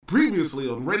Previously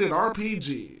on Rated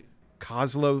RPG.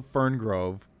 Coslow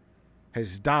Ferngrove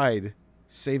has died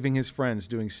saving his friends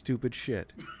doing stupid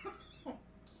shit.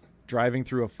 Driving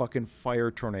through a fucking fire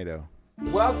tornado.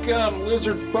 Welcome,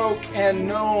 lizard folk and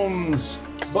gnomes,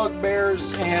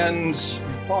 bugbears and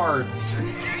bards,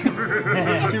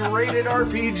 to Rated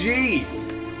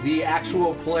RPG, the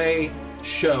actual play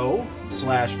show /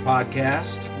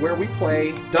 podcast where we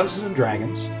play Dungeons &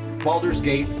 Dragons, Baldur's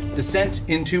Gate, Descent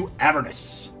into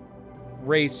Avernus.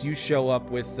 Race, you show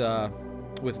up with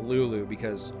Lulu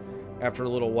because after a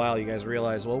little while you guys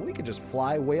realize, well, we could just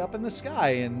fly way up in the sky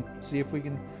and see if we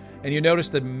can... And you notice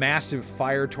the massive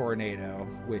fire tornado,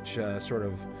 which sort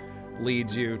of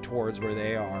leads you towards where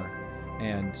they are.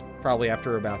 And probably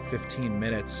after about 15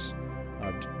 minutes,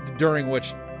 during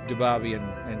which Dubabi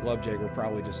and Glubjag were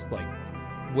probably just like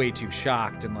way too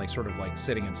shocked and like sort of like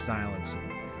sitting in silence,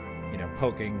 and, you know,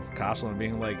 poking Coslow and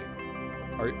being like,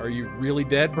 "Are you really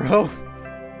dead, bro?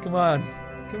 Come on,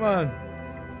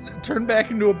 turn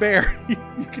back into a bear.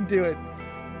 You can do it."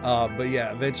 But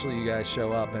yeah, eventually you guys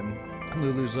show up and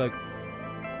Lulu's like,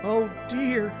 "Oh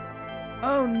dear,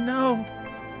 oh no,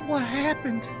 what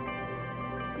happened?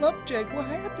 Glubjag, what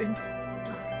happened?"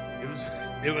 It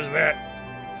was that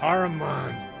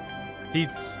Haruman. He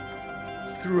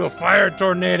threw a fire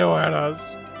tornado at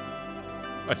us.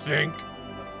 I think.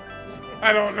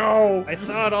 I don't know. I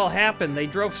saw it all happen. They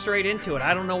drove straight into it.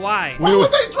 I don't know why. Why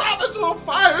would they drop into a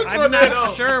fire tornado? I'm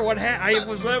not sure what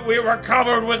happened. We were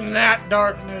covered with gnat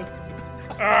darkness.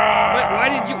 Why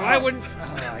did you? Why wouldn't?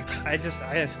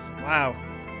 Wow.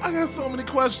 I got so many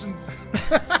questions.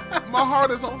 My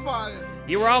heart is on fire.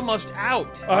 You were almost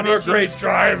out. I'm a great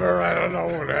driver. I don't know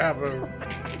what happened.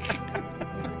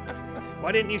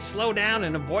 Why didn't you slow down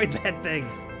and avoid that thing?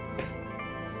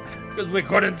 Because we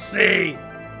couldn't see.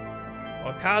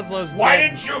 Well, Coslow's Why dead.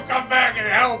 didn't you come back and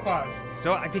help us?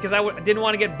 Because I didn't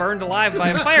want to get burned alive by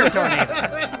a fire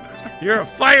tornado. You're a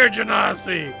fire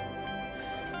genasi.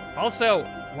 Also,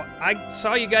 I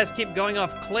saw you guys keep going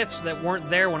off cliffs that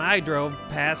weren't there when I drove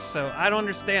past, so I don't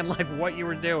understand like what you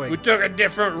were doing. We took a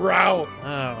different route.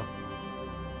 Oh.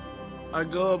 I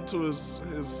go up to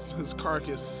his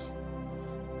carcass,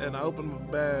 and I open my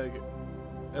bag,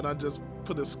 and I just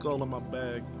put his skull in my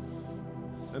bag.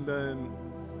 And then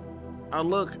I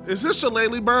look, is his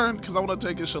shillelagh burned? Because I want to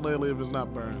take his shillelagh if it's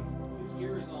not burned. His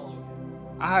ear is all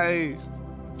okay. I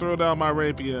throw down my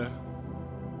rapier,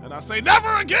 and I say,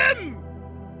 "Never again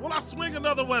will I swing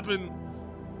another weapon."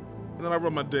 And then I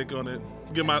rub my dick on it.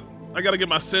 I gotta get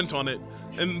my scent on it.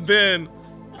 And then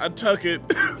I tuck it.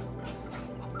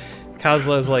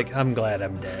 Coslow's like, "I'm glad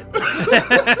I'm dead."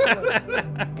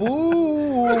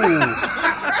 Boo!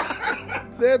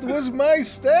 That was my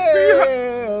staff!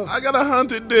 I got a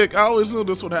hunted dick. I always knew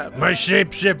this would happen. My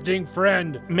shape-shifting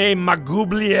friend, may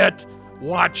Magoubliette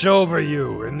watch over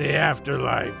you in the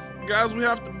afterlife. Guys, we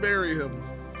have to bury him.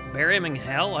 Bury him in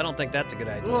hell? I don't think that's a good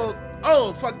idea.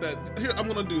 Well, fuck that. Here, I'm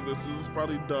gonna do this. This is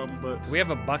probably dumb, but... Do we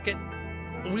have a bucket?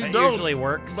 We That don't. usually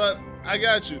works. But I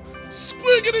got you.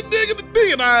 Squiggity diggity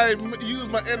dig, and I use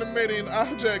my animating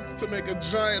object to make a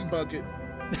giant bucket.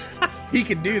 He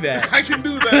can do that. I can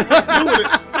do that. I'm doing it.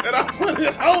 And I put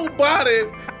his whole body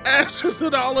ashes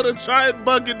in all of the giant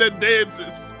bucket that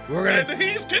dances. And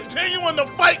he's continuing to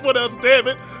fight with us, damn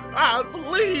it. I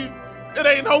believe it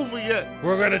ain't over yet.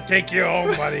 We're gonna take you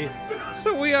home, buddy.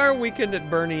 So we are weakened at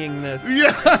burning this.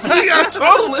 Yes, we are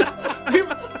totally.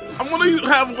 I'm gonna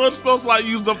have one spell slot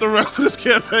used up the rest of this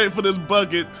campaign for this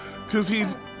bucket, because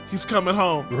he's coming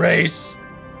home. Race,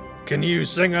 can you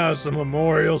sing us a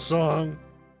memorial song?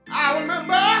 I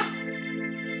remember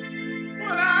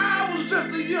when I was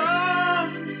just a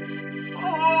young,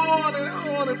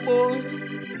 horny boy.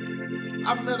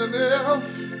 I met an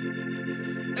elf,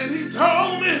 and he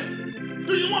told me,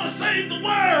 "Do you want to save the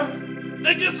world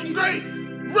and get some great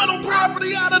rental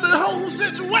property out of the whole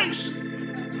situation?"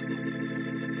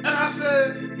 And I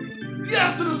said,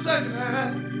 yes to the second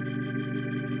half.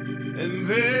 And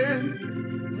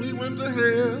then we went to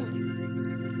hell.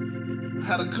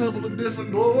 Had a couple of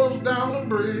different dwarves down the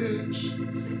bridge.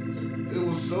 It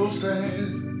was so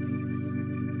sad.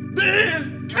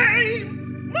 Then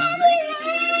came Mother.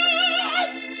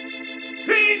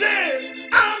 He dead.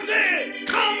 I'm dead.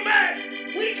 Come back.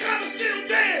 We kinda still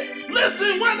dead.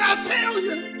 Listen when I tell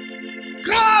you.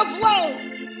 Coslow,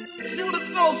 you the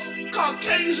most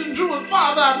Caucasian druid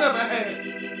father I've never had.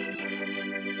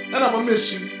 And I'ma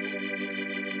miss you.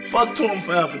 Fuck to him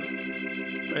forever.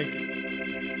 Thank you.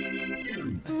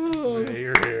 Yeah,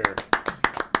 you're here.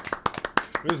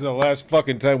 This is the last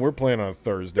fucking time we're playing on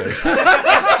Thursday.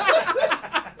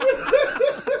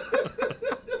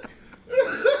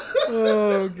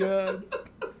 Oh, God.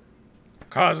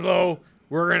 Kozlo,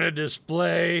 we're going to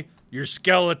display your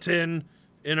skeleton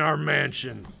in our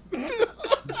mansion.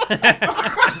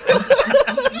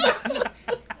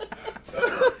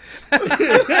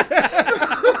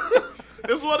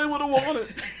 It's what he would have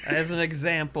wanted. As an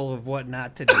example of what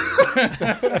not to do.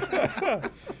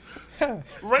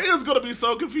 Ray is gonna be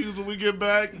so confused when we get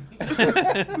back.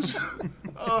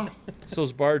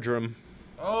 So's Bardrum.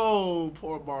 Oh,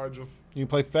 poor Barger. You can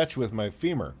play fetch with my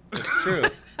femur. True.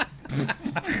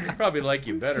 Probably like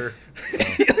you better.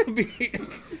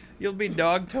 You'll be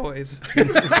dog toys.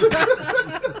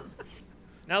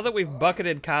 Now that we've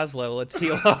bucketed Kozlo, let's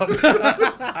heal up.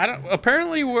 I don't.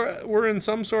 Apparently, we're in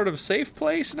some sort of safe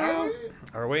place now.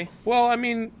 Are we? Well, I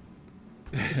mean,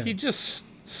 he just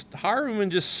Haruman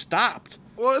just stopped.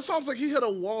 Well, it sounds like he hit a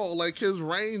wall. Like his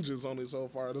range is only so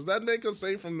far. Does that make us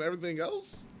safe from everything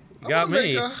else? Got I'm gonna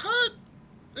me. Make a hut.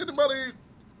 Anybody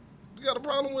got a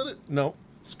problem with it? No.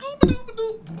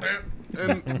 Scoop-a-doop-a-doop.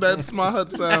 And that's my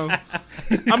hut sound.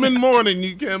 I'm in mourning.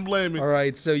 You can't blame me. All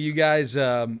right, so you guys,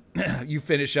 you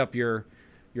finish up your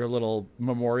little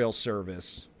memorial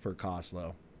service for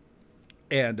Kozlo,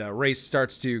 and Race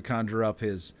starts to conjure up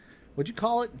his, what'd you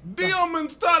call it?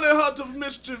 Deoman's tiny hut of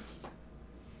mischief.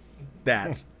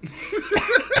 That.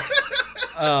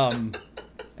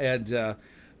 And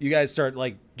you guys start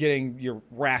like getting your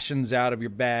rations out of your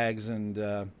bags,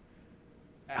 and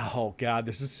oh god,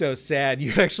 this is so sad.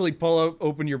 You actually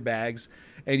open your bags,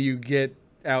 and you get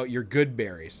out your good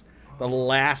berries. The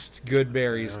last good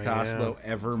berries Kozlo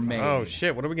ever made. Oh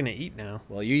shit, what are we gonna eat now?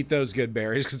 Well, you eat those good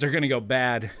berries because they're gonna go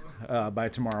bad by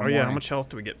tomorrow morning. How much health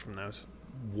do we get from those?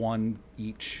 1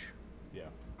 each. Yeah.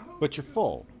 But you're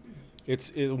full.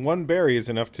 One berry is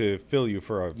enough to fill you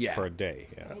for a day.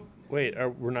 Yeah. Wait,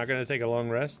 we're not going to take a long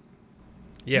rest?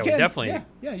 Yeah, You we can. definitely.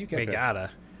 Yeah, you can. We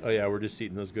gotta. Oh yeah, we're just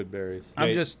eating those good berries.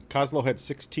 I'm just Kozlo had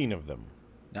 16 of them,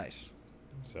 nice.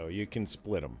 so you can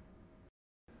split them.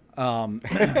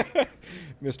 Mr.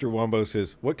 Wumbo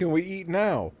says, "What can we eat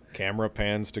now?" Camera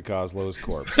pans to Kozlo's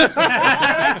corpse.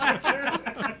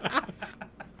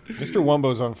 Mr.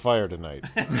 Wumbo's on fire tonight.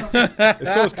 And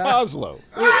so is Kozlo.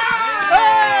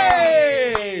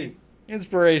 Hey!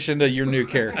 Inspiration to your new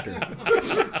character.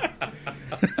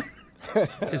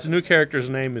 His new character's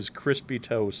name is Crispy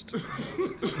Toast.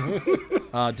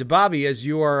 To Bobby, as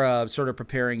you are sort of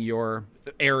preparing your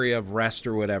area of rest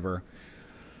or whatever,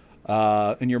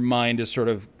 and your mind is sort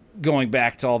of going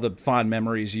back to all the fond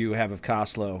memories you have of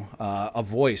Kozlo, a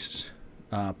voice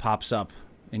pops up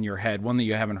in your head, one that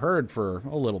you haven't heard for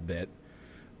a little bit,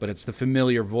 but it's the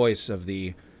familiar voice of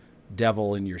the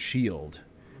devil in your shield,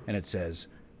 and it says,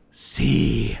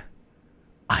 "See,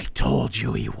 I told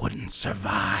you he wouldn't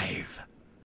survive.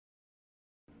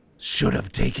 Should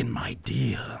have taken my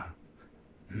deal."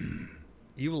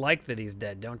 You like that he's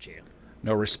dead, don't you?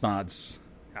 No response.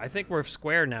 I think we're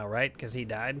square now, right? Because he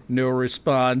died. No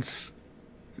response.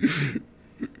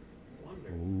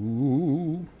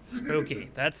 Ooh. Spooky.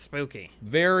 That's spooky.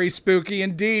 Very spooky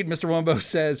indeed, Mr. Wumbo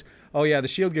says. Oh, yeah, the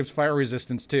shield gives fire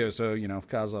resistance, too. So, if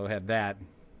Kozlo had that,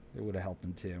 it would have helped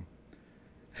him, too.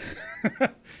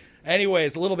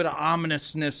 Anyways, a little bit of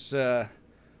ominousness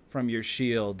from your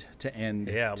shield to end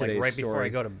Yeah, like today's right story. before I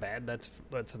go to bed. That's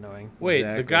annoying. Wait,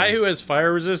 Exactly. the guy who has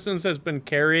fire resistance has been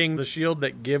carrying the shield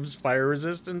that gives fire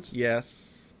resistance?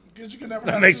 Yes. Because you can never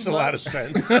That have makes too a lot of much.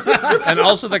 sense. And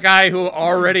also the guy who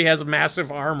already has massive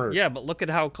armor. Yeah, but look at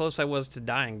how close I was to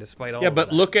dying despite all Yeah, of but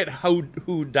that. look at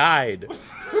who died.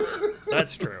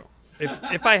 That's true.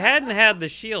 If I hadn't had the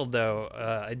shield, though,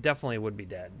 I definitely would be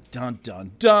dead. Dun,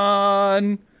 dun,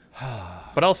 dun.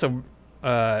 But also,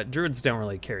 druids don't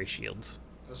really carry shields.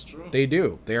 That's true. They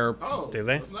do. They're Do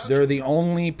they? That's not They're true. the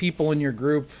only people in your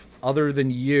group other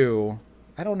than you.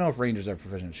 I don't know if rangers are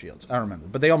proficient in shields. I don't remember,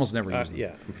 but they almost never use them.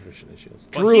 Yeah, I'm proficient in shields.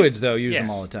 Druids, though, use them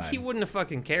all the time. He wouldn't have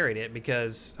fucking carried it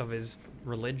because of his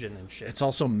religion and shit. It's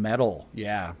also metal.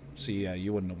 Yeah. See,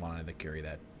 you wouldn't have wanted to carry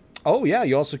that. Oh, yeah.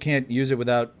 You also can't use it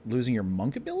without losing your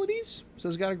monk abilities,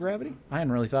 says God of Gravity. I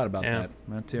hadn't really thought about Yeah.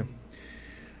 that too.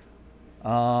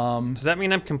 Does that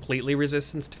mean I'm completely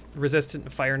resistant to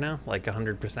fire now? Like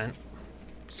 100%?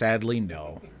 Sadly,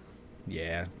 no.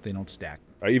 Yeah, they don't stack.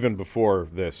 Even before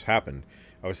this happened,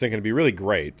 I was thinking it'd be really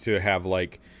great to have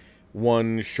like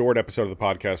one short episode of the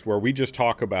podcast where we just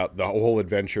talk about the whole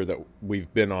adventure that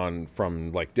we've been on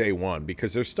from like day one,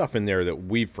 because there's stuff in there that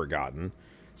we've forgotten.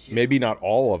 Maybe not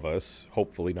all of us,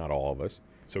 hopefully not all of us.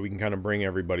 So we can kind of bring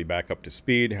everybody back up to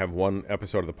speed, have one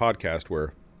episode of the podcast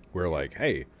where we're like,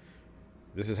 hey,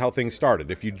 this is how things started.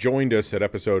 If you joined us at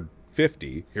episode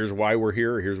 50, here's why we're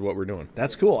here, here's what we're doing.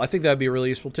 That's cool. I think that'd be really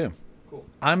useful too.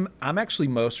 I'm actually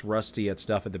most rusty at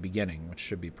stuff at the beginning, which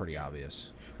should be pretty obvious.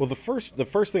 Well, the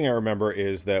first thing I remember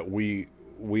is that we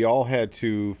all had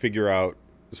to figure out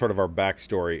sort of our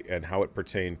backstory and how it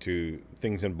pertained to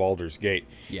things in Baldur's Gate.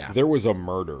 Yeah. There was a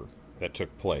murder that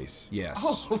took place. Yes.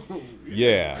 Oh,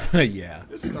 Yeah. Yeah.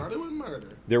 it started with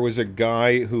murder. There was a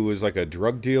guy who was like a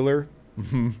drug dealer,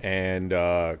 and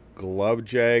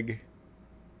Glubjag,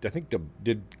 I think,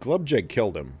 did Glubjag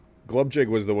killed him? Glubjag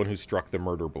was the one who struck the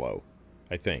murder blow,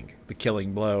 I think. The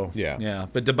killing blow. Yeah. Yeah.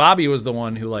 But Dababi was the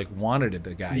one who like wanted it,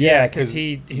 the guy. Yeah, because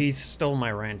he stole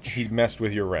my wrench. He messed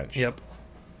with your wrench. Yep.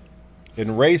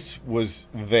 And Race was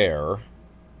there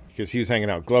because he was hanging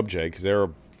out with Glubjag because they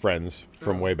were friends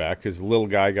from way back because little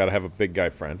guy got to have a big guy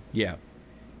friend. Yeah.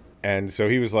 And so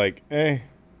he was like,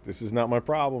 this is not my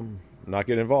problem. I'm not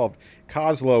getting involved.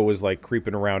 Kozlo was like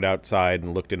creeping around outside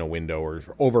and looked in a window or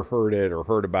overheard it or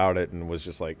heard about it and was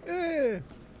just like,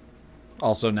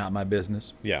 Also not my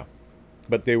business. Yeah.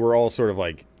 But they were all sort of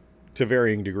like, to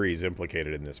varying degrees,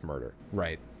 implicated in this murder.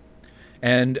 Right.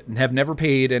 And have never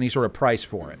paid any sort of price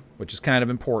for it, which is kind of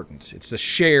important. It's a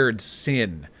shared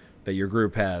sin that your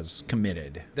group has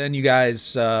committed. Then you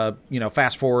guys,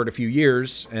 fast forward a few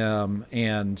years,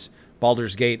 and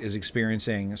Baldur's Gate is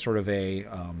experiencing sort of a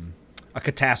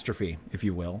catastrophe, if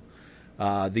you will.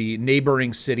 The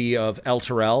neighboring city of El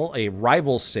Terrell, a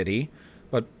rival city,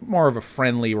 but more of a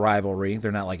friendly rivalry.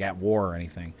 They're not like at war or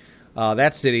anything.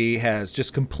 That city has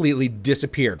just completely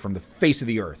disappeared from the face of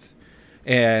the earth.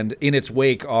 And in its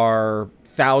wake are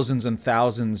thousands and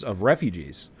thousands of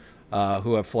refugees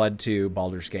who have fled to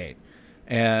Baldur's Gate.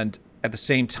 And at the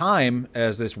same time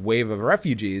as this wave of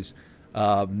refugees,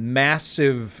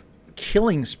 massive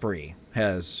killing spree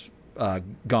has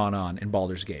gone on in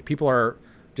Baldur's Gate. People are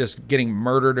just getting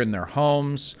murdered in their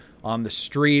homes, on the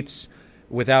streets,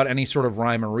 without any sort of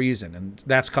rhyme or reason. And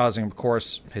that's causing, of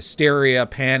course, hysteria,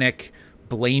 panic,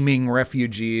 blaming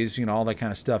refugees, all that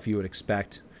kind of stuff you would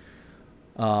expect.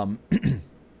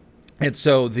 And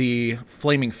so the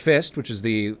Flaming Fist, which is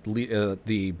the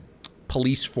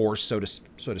police force, so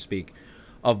to speak,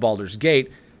 of Baldur's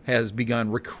Gate, has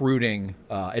begun recruiting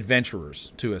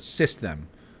adventurers to assist them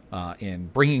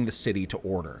in bringing the city to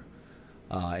order.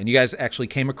 And you guys actually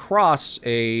came across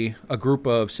a group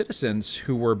of citizens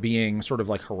who were being sort of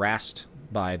like harassed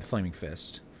by the Flaming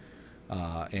Fist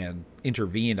and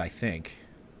intervened, I think.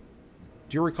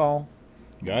 Do you recall?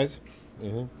 Guys?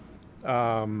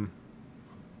 Are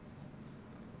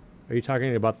you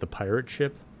talking about the pirate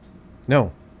ship?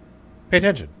 No. Pay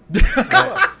attention. This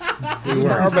is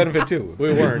for our benefit, too.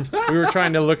 We weren't. We were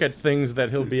trying to look at things that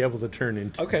he'll be able to turn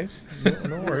into. Okay.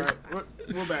 No worries.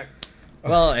 We're back.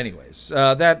 Well, anyways,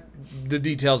 the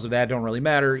details of that don't really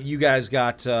matter. You guys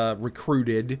got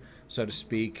recruited, so to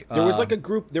speak. There was like a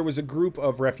group. There was a group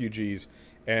of refugees,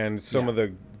 and some of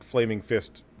the Flaming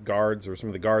Fist guards, or some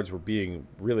of the guards, were being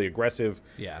really aggressive.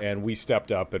 Yeah. And we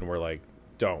stepped up and were like,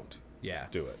 "Don't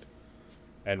do it."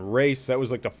 And Race, that was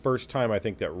like the first time I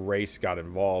think that Race got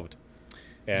involved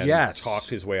and talked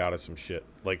his way out of some shit,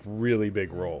 like really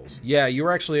big roles. Yeah, you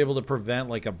were actually able to prevent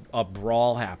like a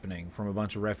brawl happening from a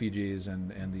bunch of refugees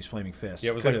and these Flaming Fists. Yeah,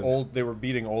 it was like old. They were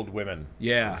beating old women.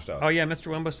 Yeah. And stuff. Oh yeah,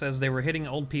 Mr. Wimbo says they were hitting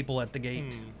old people at the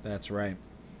gate. That's right.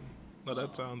 No,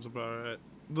 that sounds about right.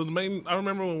 I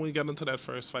remember when we got into that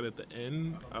first fight at the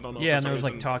end. I don't know. Yeah, and there was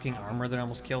like talking armor that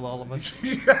almost killed all of us.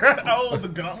 Oh, the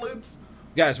gauntlets.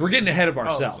 Guys, we're getting ahead of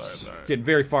ourselves. Sorry. Getting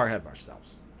very far ahead of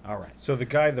ourselves. All right. So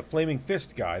the Flaming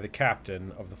Fist guy, the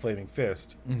captain of the Flaming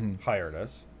Fist, hired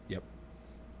us. Yep.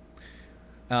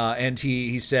 And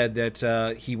he said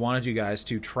that he wanted you guys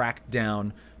to track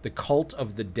down the Cult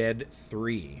of the Dead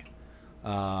 3,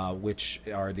 which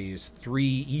are these 3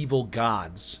 evil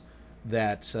gods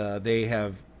that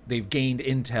they've gained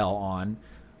intel on,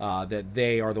 that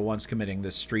they are the ones committing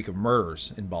this streak of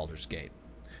murders in Baldur's Gate.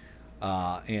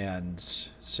 And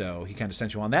so he kind of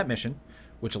sent you on that mission,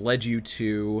 which led you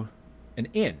to an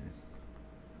inn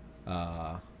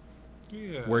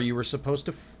where you were supposed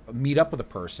to meet up with a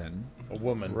person. A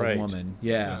woman. Right. A woman,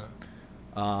 yeah.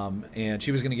 And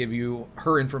she was going to give you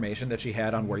her information that she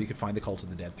had on where you could find the Cult of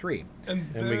the Dead 3.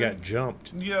 And we got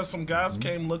jumped. Yeah, some guys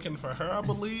came looking for her, I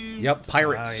believe. Yep,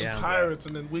 pirates. Oh, yeah. Pirates,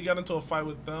 and then we got into a fight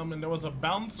with them, and there was a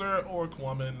bouncer orc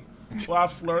woman who I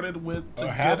flirted with to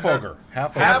half get her. ogre.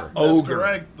 Half Half ogre. That's Ogre.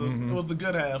 correct. It was the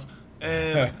good half.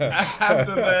 And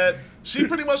after that, she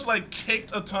pretty much like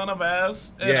kicked a ton of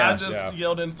ass, and Yeah. I just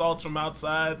yelled insults from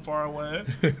outside, far away.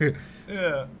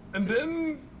 Yeah, and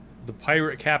then The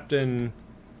pirate captain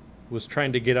was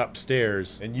trying to get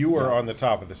upstairs. And you were on the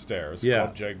top of the stairs. Yeah.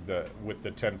 Glubjag with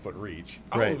the 10-foot reach.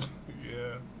 Right. Oh,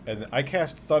 yeah. And I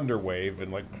cast Thunder Wave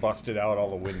and like busted out all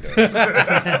the windows. of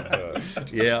the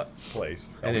Yeah. place.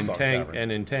 And Elf Song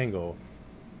Tavern. entangle,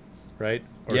 right?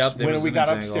 Yep. there When was we an got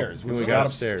entangle. upstairs, When we got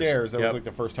upstairs. that was Yep. like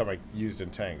the first time I used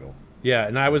Entangle. Yeah,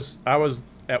 and I was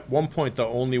at one point the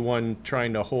only one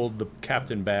trying to hold the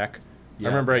captain back. Yeah,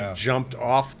 I remember yeah. I jumped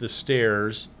off the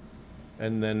stairs,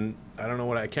 and then I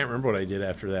can't remember what I did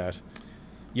after that.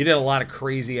 You did a lot of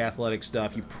crazy athletic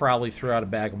stuff. You probably threw out a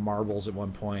bag of marbles at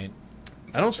one point.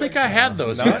 I don't think I had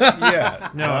those. Not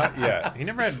yet. No. Not yet. He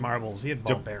never had marbles. He had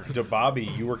ball bearings. Bobby,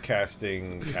 you were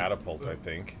casting Catapult, I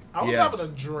think. I was Yes.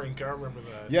 having a drink. I remember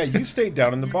that. Yeah, you stayed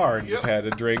down in the bar and just Yeah. had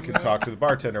a drink and talked to the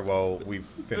bartender while we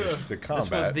finished the This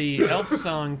combat. was the Elf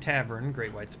Song Tavern,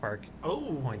 Great White Spark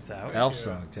Oh. points out. Elf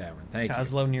Song Tavern. Thank you.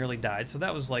 Coslow nearly died, so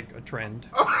that was like a trend.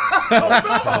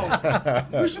 Oh,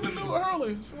 no. We should have knew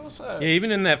early. So sad. Yeah, even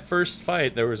in that first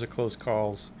fight, there was a close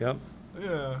calls. Yep.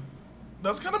 Yeah.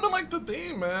 That's kind of been like the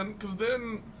theme, man. Because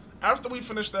then, after we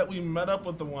finished that, we met up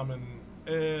with the woman,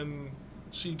 and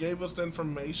she gave us the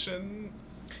information.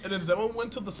 And then Zevon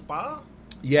went to the spa?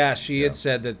 Yeah, she had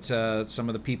said that some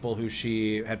of the people who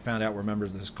she had found out were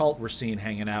members of this cult were seen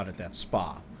hanging out at that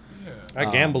spa. Yeah. I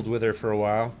gambled with her for a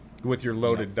while. With your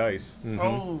loaded dice.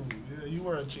 Oh, yeah, you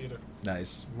were a cheater.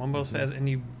 Nice. Wumbo says, and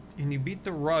you beat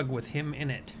the rug with him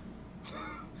in it.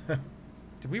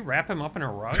 Did we wrap him up in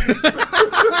a rug?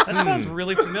 That sounds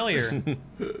really familiar.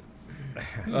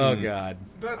 Oh God,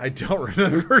 That- I don't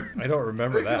remember. I don't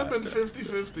remember It could have that. been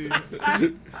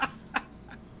 50-50.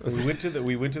 We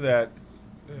went to that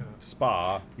Yeah.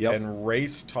 spa Yep. and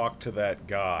Race talked to that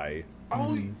guy.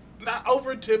 Oh, not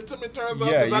over tipped him, it turns out,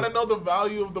 Yeah, because I you- didn't know the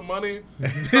value of the money.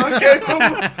 So I gave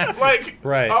him, like,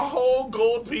 Right. a whole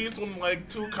gold piece when, like,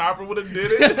 2 copper would have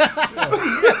did it.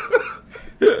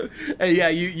 Hey, yeah,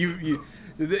 you.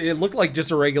 It looked like just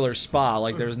a regular spa.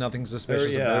 Like there was nothing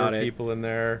suspicious There about were it. people in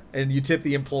there. And you tip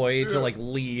the employee to like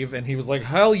leave, and he was like,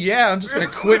 "Hell yeah, I'm just gonna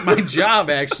quit my job.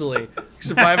 Actually,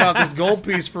 survive out this gold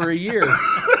piece for a year."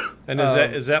 And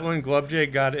is that when Glubjay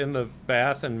got in the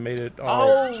bath and made it all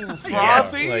Oh,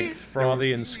 frothy? like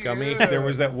frothy and scummy? Yeah. There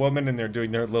was that woman in there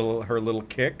doing her little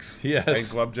kicks. Yes. And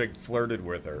Glubjig flirted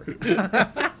with her.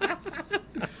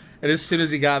 And as soon as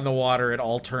he got in the water, it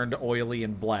all turned oily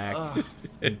and black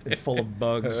and full of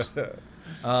bugs. But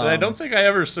I don't think I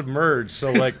ever submerged,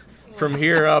 so like from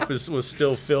here up was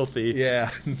still filthy. Yeah.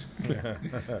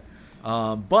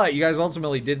 But you guys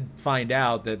ultimately did find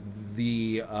out that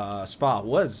the spa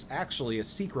was actually a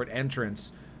secret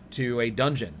entrance to a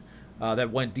dungeon that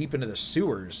went deep into the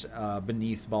sewers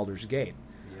beneath Baldur's Gate.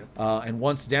 And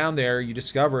once down there, you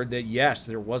discovered that, yes,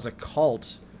 there was a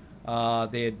cult.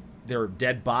 There were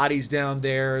dead bodies down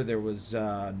there. There was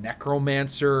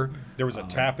necromancer. There was a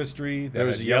tapestry that There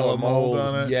was had yellow mold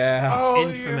on it. Yeah. Oh,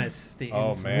 Infamous. The Oh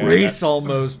infamous. man. Race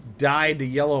almost died to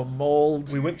yellow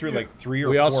mold. We went through like 3 or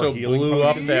 4 We also healing blew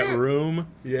up potions. that room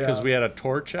Yeah. because we had a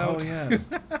torch out. Oh yeah.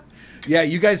 Yeah,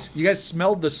 you guys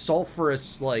smelled the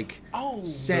sulfurous like Oh,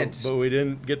 scent, But we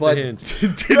didn't get but the hint.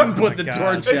 didn't put the God.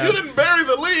 torch And you out. didn't bury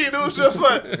the lead. It was just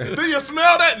like, do you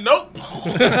smell that? Nope.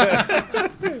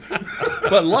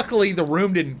 But luckily, the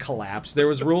room didn't collapse. There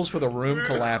was rules for the room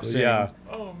collapsing. Yeah.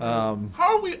 Oh, man.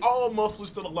 How are we all mostly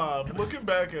still alive? Looking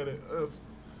back at it.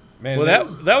 Man, Well,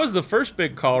 that was the first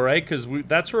big call, right? Because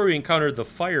that's where we encountered the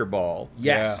fireball.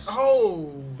 Yes.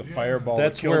 Oh. the fireball.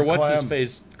 That's that where killed what's his Clem.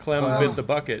 face Clem bit the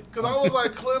bucket. Because I was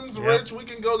like, Clem's Yeah. rich. We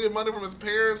can go get money from his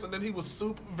parents. And then he was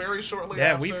soup very shortly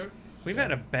Yeah, after. we've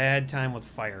had a bad time with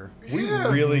fire. We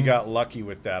Yeah. really got lucky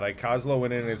with that. Coslow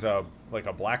went in as a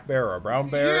black bear or a brown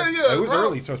bear. Yeah, yeah, It was brown.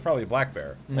 early, so it's probably a black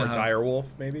bear or a Uh-huh. dire wolf,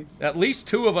 maybe. At least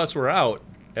 2 of us were out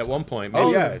at one point.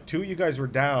 Oh Maybe- yeah, 2 of you guys were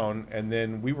down, and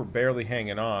then we were barely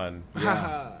hanging on.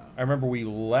 I remember we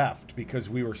left because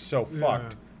we were so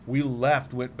fucked. We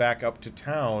left, went back up to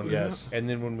town. Yes. And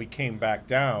then when we came back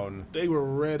down, They were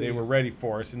ready. they were ready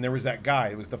for us. And there was that guy.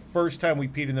 It was the first time we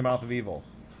peed in the mouth of evil.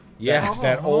 Yes.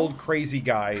 That old crazy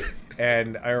guy.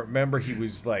 And I remember he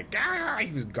was like,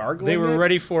 he was gargling. They were it.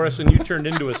 ready for us, and you turned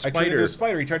into a I turned into spider. a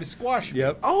spider. He tried to squash me.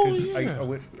 Yep. Oh, 'Cause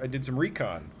yeah. I did some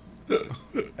recon.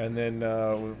 And then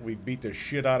we beat the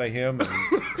shit out of him.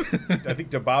 And I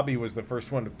think DeBobby was the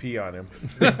first one to pee on him.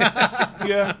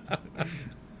 Yeah.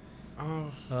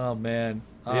 Oh man.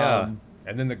 Yeah.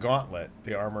 And then the gauntlet,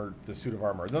 the suit of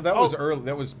armor. No, that was early.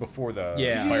 That was before the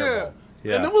Yeah. fireball.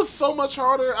 Yeah. And it was so much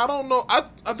harder. I don't know.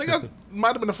 I think I might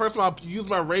have been the first time I used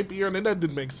my rapier, and then that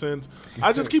didn't make sense.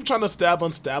 I just keep trying to stab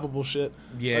unstabbable shit.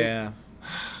 Yeah.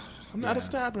 I'm not a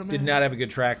stabber, man. Did not have a good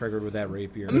track record with that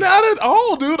rapier. Not at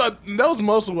all, dude. That was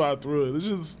mostly why I threw it. It's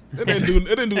just it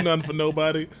didn't do nothing for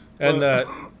nobody. And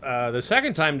But- the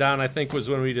second time down, I think, was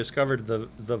when we discovered the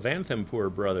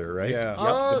Vanthampur brother, right?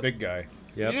 Yeah, the big guy.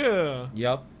 Yep. Yeah.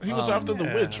 Yep. He was after the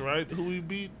yeah. witch, right? Who we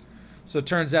beat. So it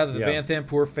turns out that the Yeah.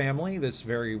 Vanthampur family, this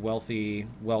very wealthy,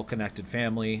 well-connected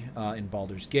family in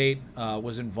Baldur's Gate,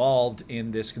 was involved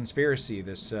in this conspiracy,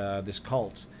 this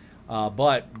cult.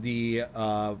 But the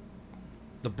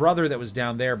brother that was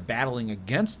down there battling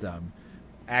against them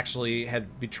actually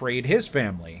had betrayed his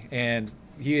family, and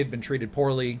he had been treated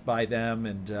poorly by them,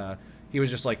 and he was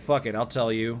just like, fuck it, I'll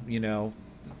tell you,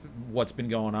 what's been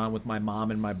going on with my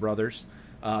mom and my brothers.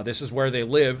 This is where they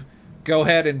live. Go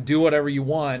ahead and do whatever you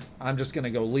want. I'm just going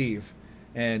to go leave.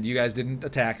 And you guys didn't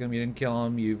attack him. You didn't kill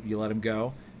him. You let him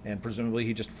go. And presumably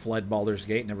he just fled Baldur's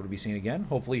Gate, never to be seen again.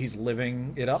 Hopefully he's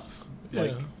living it up.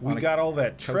 Yeah. We got all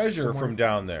that treasure somewhere. from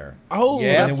down there. Oh, Yeah,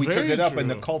 And that's then we took very it up, true. and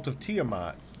the cult of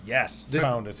Tiamat Yes.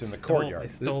 found us in the They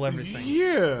courtyard. stole everything.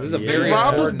 Yeah. This is a very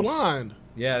Rob was important- blind.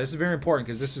 Yeah, this is very important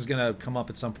because this is going to come up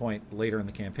at some point later in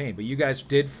the campaign. But you guys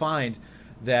did find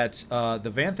that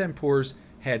the Vanthampurs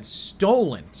had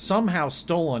somehow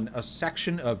stolen a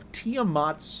section of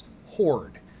Tiamat's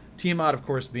hoard. Tiamat, of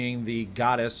course, being the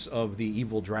goddess of the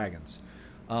evil dragons.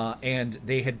 And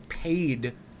they had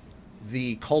paid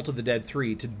the Cult of the Dead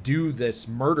 3 to do this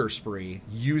murder spree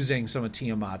using some of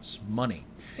Tiamat's money.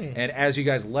 And as you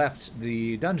guys left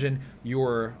the dungeon, you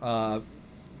were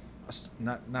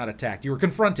not attacked. You were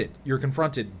confronted. You were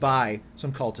confronted by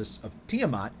some cultists of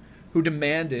Tiamat who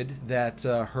demanded that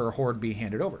her hoard be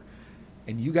handed over.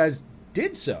 And you guys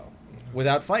did so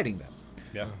without fighting them.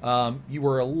 Yeah. You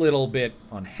were a little bit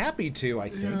unhappy to, I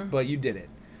think, but you did it.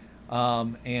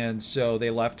 And so they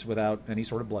left without any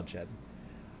sort of bloodshed.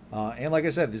 And like I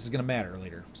said, this is going to matter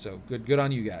later. So good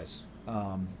on you guys.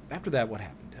 After that, what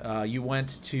happened? You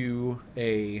went to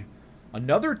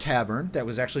another tavern that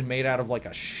was actually made out of like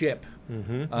a ship,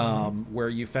 where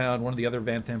you found one of the other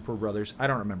Vanthampur brothers. I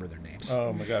don't remember their names.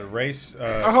 Oh my God, Race came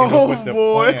Oh, up with the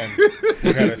boy. plan.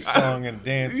 We had a song and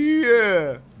dance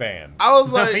Yeah. band. I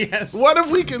was like, Yes. what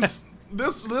if we can...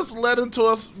 This led into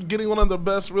us getting one of the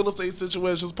best real estate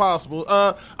situations possible.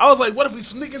 I was like, what if we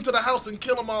sneak into the house and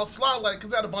kill them all slot like, because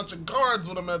they had a bunch of guards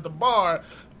with them at the bar.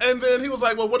 And then he was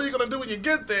like, well, what are you going to do when you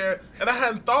get there? And I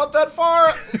hadn't thought that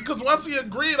far, because once he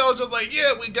agreed, I was just like,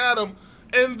 yeah, we got him.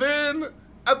 And then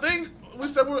I think we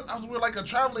said we're like a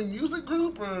traveling music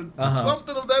group or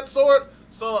something of that sort.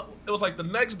 So it was like the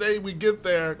next day we get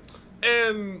there,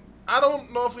 and I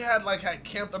don't know if we had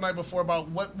camped the night before about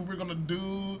what we were going to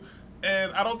do.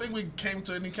 And I don't think we came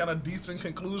to any kind of decent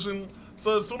conclusion.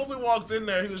 So as soon as we walked in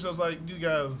there, he was just like, you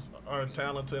guys aren't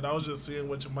talented. I was just seeing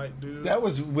what you might do. That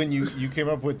was when you came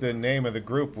up with the name of the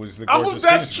group. Was the Oh, Gorgeous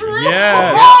that's Phoenix. true.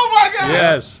 Yes. Oh my God.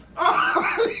 Yes.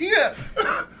 Yeah.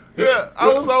 Yeah.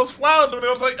 I was floundering. I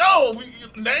was like,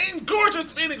 name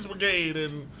Gorgeous Phoenix Brigade.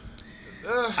 And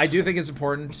I do think it's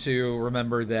important to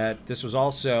remember that this was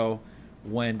also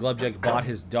when Glubjek bought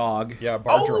his dog. Yeah,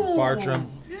 Bartram. Oh,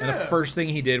 Bartram. And the yeah. first thing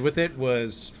he did with it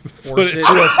was force it it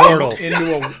through a portal.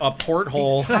 into a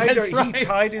porthole. He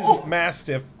tied his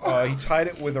mastiff. He tied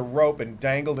it with a rope and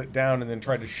dangled it down, and then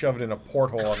tried to shove it in a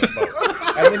porthole on the boat.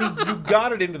 And then you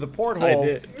got it into the porthole, I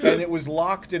did. and it was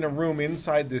locked in a room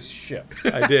inside this ship.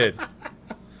 I did.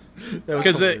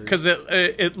 Because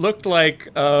it looked like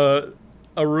a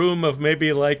room of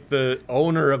maybe like the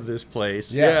owner of this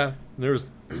place. Yeah.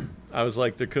 I was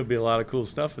like, there could be a lot of cool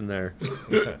stuff in there.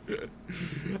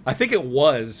 I think it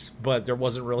was, but there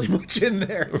wasn't really much in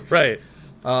there. Right.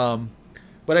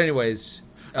 But anyways,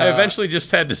 I eventually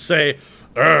just had to say,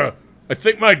 I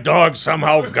think my dog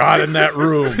somehow got in that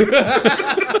room.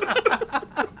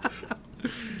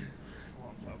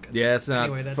 yeah, it's not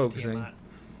Anyway, that's focusing. Tiamat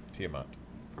Tiamat.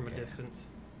 from a distance.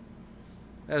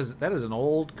 That is an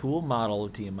old, cool model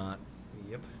of Tiamat.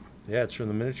 Yep. Yeah, it's from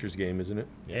the miniatures game, isn't it?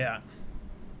 Yeah.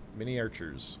 Mini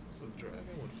archers. it's a dragon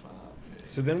with 5 heads.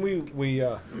 So then we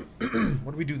what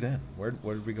did we do then? Where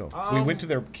did we go? We went to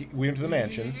the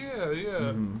mansion Yeah.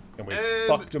 and we And-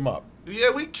 fucked him up.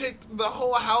 Yeah, we kicked the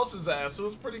whole house's ass. It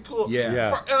was pretty cool. Yeah.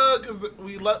 Yeah. Because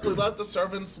we let the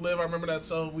servants live. I remember that.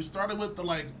 So we started with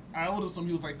I would assume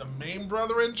he was like the main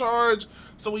brother in charge.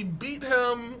 So we beat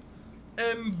him,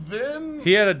 and then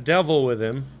He had a devil with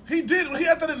him. he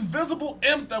had that invisible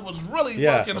imp that was really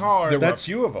Yeah. fucking hard. There were a That's-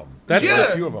 few of them. that's Yeah, There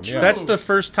were a few of them. true. Yeah. That's the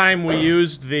first time we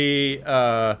used the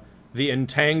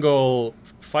entangle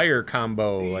fire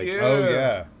combo. Like Yeah. Oh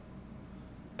yeah.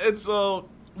 And so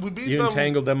we beat you them.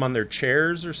 entangled them on their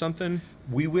chairs or something.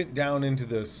 We went down into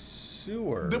the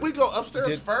sewer. Did we go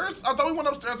upstairs first? I thought we went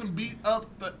upstairs and beat up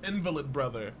the invalid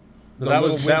brother. That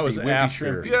was wimpy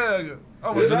after. shrimpy. Yeah.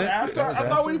 Oh, was that it? after? That was I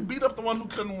thought we after? beat up the one who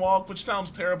couldn't walk, which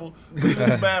sounds terrible. He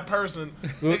was a bad person.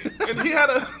 And he had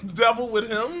a devil with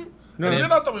him. No. And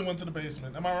then I thought we went to the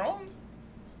basement. Am I wrong?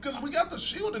 Because we got the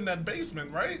shield in that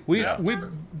basement, right? We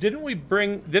After? didn't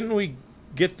we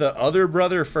get the other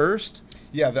brother first?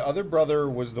 Yeah, the other brother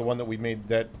was the one that we made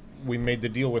the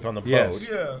deal with on the boat. Yes.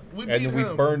 Yeah, we beat And him. then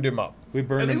we burned him up. We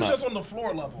burned And he him was up. just on the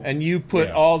floor level. And you put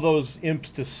Yeah. all those imps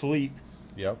to sleep.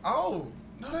 Yep. Oh,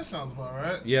 no, that sounds about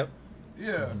right. Yep.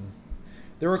 Yeah.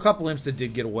 There were a couple imps that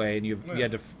did get away, and you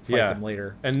had to fight Yeah. them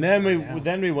later. And then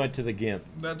we went to the gimp.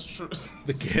 That's true.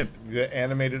 The gimp. The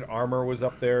animated armor was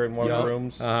up there in one of the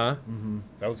rooms. Uh-huh.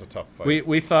 That was a tough fight.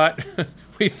 We thought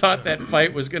that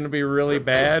fight was going to be really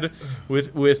bad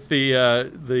with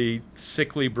the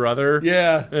sickly brother.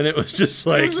 Yeah. And it was just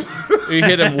like we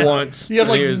hit him once. You had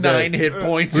and he like was 9 dead. hit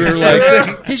points. We were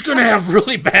like, he's going to have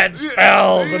really bad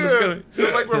spells. And it's Yeah. gonna, It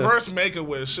was like reverse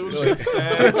Make-A-Wish. It was just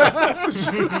sad.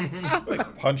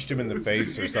 Punched him in the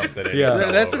face or something. and he Yeah.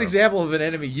 fell That's an over. example of an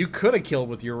enemy you could have killed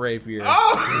with your rapier.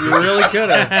 Oh, You really could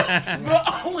have.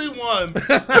 the only one.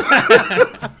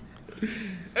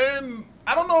 And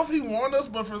I don't know if he warned us,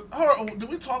 but did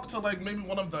we talk to like maybe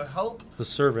one of the help? the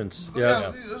servants. So,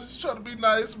 Yeah. he was trying to be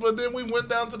nice, but then we went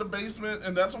down to the basement,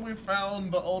 and that's when we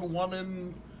found the old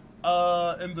woman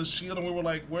in the shield, and we were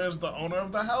like, "Where's the owner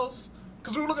of the house?"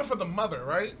 Because we were looking for the mother,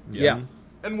 right? Yeah.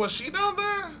 And was she down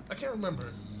there? I can't remember.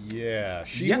 Yeah,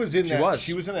 she Yeah, was in she that. was.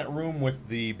 She was in that room with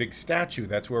the big statue.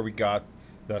 That's where we got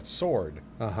the sword.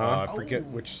 Uh-huh. I forget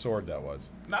Oh. which sword that was.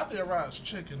 Not the Arise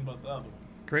chicken, but the other one.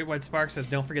 Great White Spark says,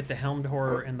 don't forget the helmed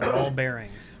horror and the ball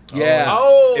bearings. Yeah.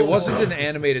 Oh. It wasn't an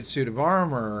animated suit of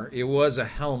armor. It was a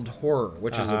helmed horror,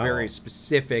 which is a Uh-huh. very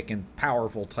specific and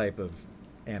powerful type of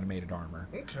animated armor.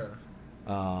 Okay.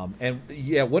 And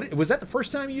yeah, what was that the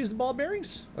first time you used the ball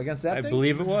bearings against that I thing?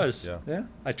 believe it was. Yeah. Yeah.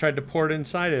 I tried to pour it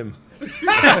inside him.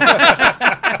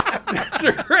 That's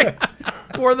right.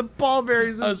 Pour the ball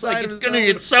bearings I was like, inside it's of going to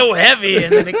his get so heavy.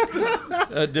 And then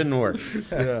it didn't work.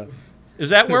 helmet. Yeah. Is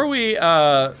that where we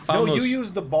found No, those? you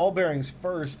used the ball bearings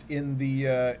first in the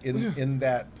in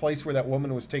that place where that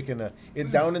woman was taking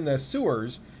down in the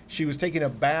sewers. She was taking a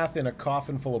bath in a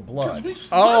coffin full of Because blood. we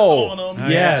slept Oh, on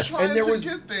them. yes. Trying And there to was-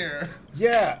 get there.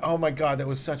 Yeah. Oh my God, that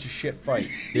was such a shit fight.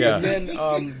 Yeah. And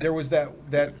then there was that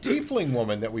tiefling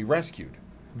woman that we rescued.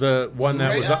 The one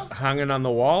that was Rhea? hanging on the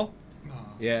wall?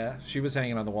 Yeah, she was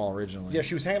hanging on the wall originally. Yeah,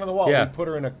 she was hanging on the wall. Yeah. We put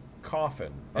her in a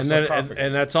coffin. or And then sarcophagus.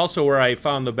 and that's also where I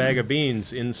found the bag of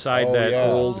beans inside Oh, that yeah.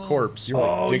 old corpse. you were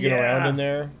like digging around in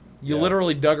there. You Yeah.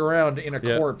 literally dug around in a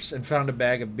Yeah. corpse and found a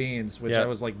bag of beans, which Yeah. I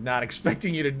was like not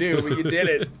expecting you to do, but you did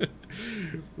it. It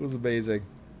was amazing.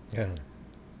 Yeah.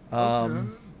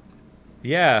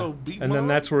 Yeah. So beat and then mom?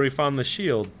 that's where we found the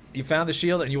shield. You found the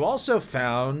shield, and you also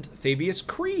found Thavius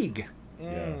Krieg,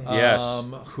 Yes.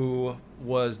 who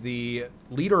was the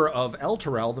leader of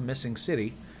Elturel, the missing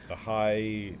city, The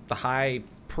high. the high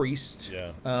priest.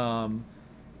 Yeah.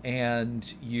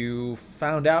 And you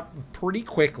found out pretty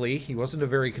quickly, he wasn't a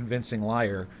very convincing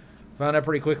liar, found out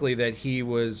pretty quickly that he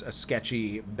was a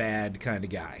sketchy, bad kind of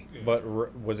guy. But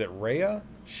was it Rhea?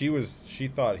 She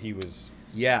thought he was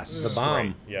Yes. The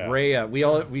bomb. Yeah. Rhea, we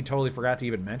totally forgot to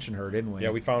even mention her, didn't we? Yeah,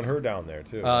 we found her down there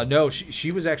too. No,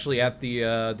 she was actually at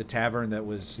the tavern that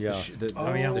was Yeah.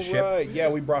 yeah, the ship. Right. Yeah,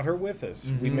 we brought her with us.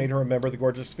 We made her a member of the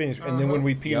Gorgeous Phoenix. And then when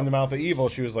we peed in the mouth of evil,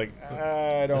 she was like,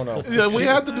 I don't know. Yeah, we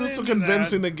had to do some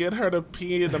convincing to get her to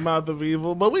pee in the mouth of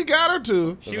evil, but we got her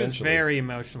to. She was Eventually. very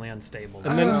emotionally unstable.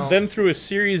 And then through a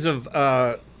series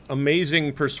of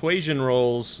amazing persuasion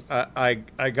rolls, I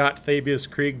got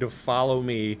Thabius Krieg to follow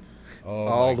me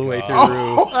all the way through.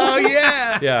 Oh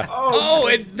yeah. Yeah.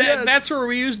 And that's where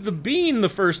we used the bean the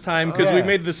first time because we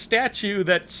made the statue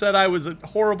that said I was a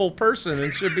horrible person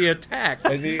and should be attacked.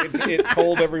 And it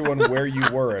told everyone where you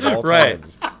were at all Right.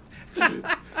 times.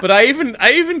 But I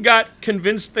even got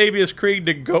convinced Thabius Krieg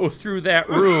to go through that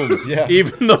room, Yeah.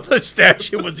 even though the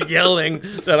statue was yelling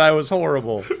that I was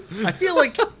horrible. I feel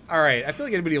like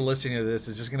anybody listening to this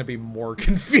is just going to be more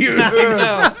confused.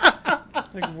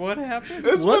 Like, what happened?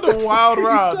 It's been a wild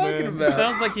ride, talking man. about?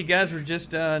 Sounds like you guys were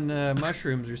just on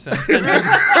mushrooms or something.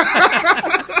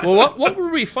 Well, what were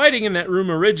we fighting in that room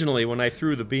originally when I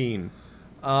threw the bean?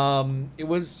 It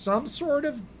was some sort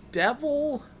of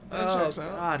devil. That checks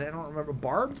out. God, I don't remember.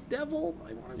 Barbed devil,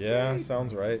 I want to Yeah, say.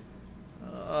 sounds right.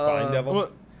 Spine devil.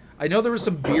 But, I know there were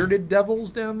some bearded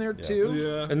devils down there too.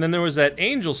 yeah. And then there was that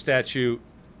angel statue,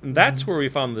 and that's where we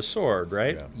found the sword,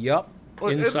 right? Yeah. Yep.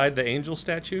 Well, it's- Inside the angel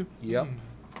statue. Yep.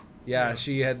 Yeah,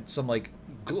 she had some like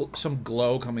some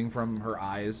glow coming from her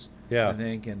eyes. Yeah. I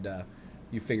think, and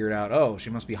you figured out, oh, she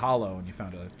must be hollow, and you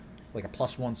found a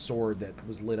 +1 sword that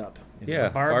was lit up. Yeah,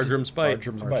 Barbed- Bardrum's Bite.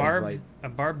 Bardrum's Bite. Bite. A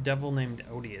barbed devil named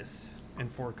Odious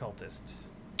and 4 cultists.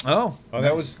 Oh, Oh, that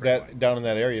nice. was that down in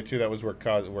that area too. That was where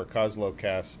Kozlo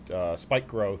cast Spike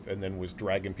Growth and then was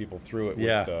dragging people through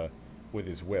it with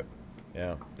his whip.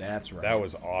 Yeah, That's right. that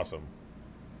was awesome.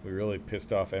 We really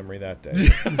pissed off Emery that day.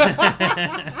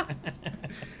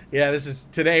 Yeah,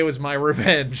 today was my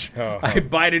revenge. Oh. I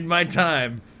bided my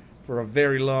time for a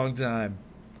very long time.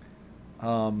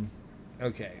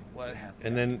 Okay, what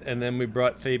happened? And then we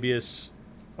brought Fabius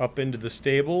up into the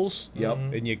stables. Yep.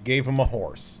 And you gave him a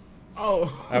horse.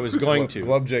 Oh, I was going to.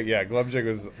 Glubjig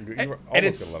was you were and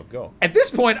almost gonna let him go. At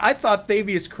this point, I thought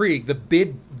Thavius Krieg, the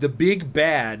big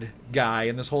bad guy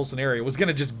in this whole scenario, was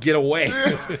gonna just get away.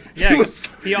 Yeah,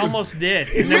 he almost did.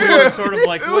 And then we were sort of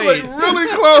like, it was wait, like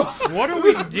really close. what are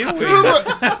we doing? It was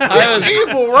like, it's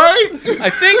evil, right? I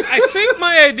think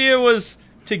my idea was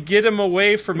to get him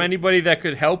away from anybody that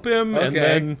could help him, and Okay.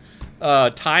 then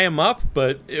tie him up.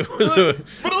 But it was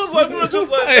But it was like we were just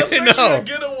like, let's I make sure know. to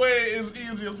get away as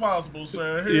easy as possible,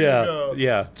 sir. Here you yeah, go.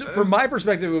 yeah. From my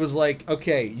perspective, it was like,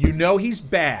 okay, you know he's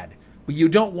bad, but you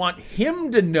don't want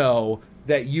him to know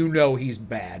that you know he's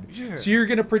bad. Yeah. So you're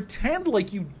gonna pretend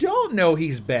like you don't know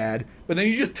he's bad, but then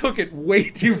you just took it way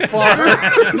too far.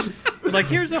 Like,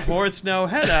 here's a horse, now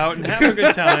head out and have a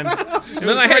good time. And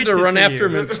then I had to run after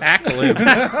him and tackle him.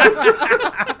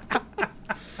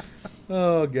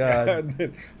 Oh God.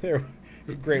 There,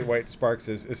 Great White Spark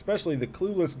says, especially the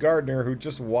clueless gardener who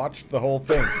just watched the whole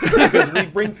thing. Because we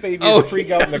bring Fabius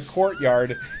Krieg out in the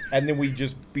courtyard, and then we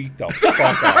just beat the fuck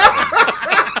out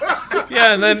of him.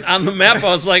 Yeah, and then on the map I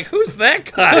was like, "Who's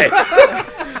that guy?"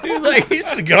 He was like, "He's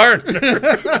the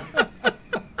gardener."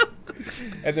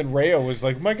 And then Rhea was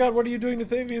like, my God, what are you doing to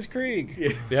Thavius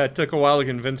Krieg? Yeah, it took a while to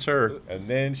convince her. And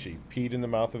then she peed in the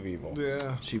mouth of evil.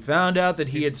 Yeah. She found out that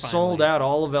he had Finally. sold out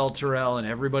all of El Terrell and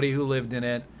everybody who lived in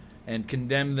it and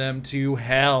condemned them to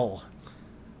hell.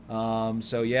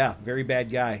 So yeah, very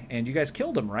bad guy. And you guys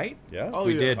killed him, right? Yeah? Oh,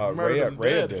 We yeah. did. Murdered Rhea, him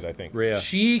Rhea dead. did, I think. Rhea.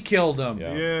 She killed him.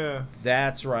 Yeah. Yeah.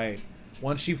 That's right.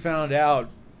 Once she found out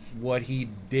what he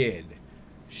did,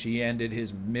 she ended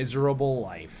his miserable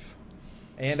life.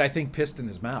 And I think pissed in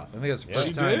his mouth. I think that's the Yeah. first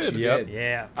She time did. she Yep. did.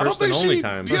 Yeah. I don't First and think only she.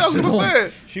 time. Yeah, I was gonna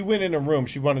say. She went in a room.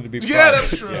 She wanted to be Yeah, private.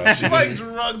 that's true. Yeah. She like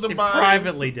drugged the She body.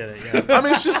 privately did it, yeah. I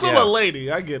mean, she's still Yeah. a lady.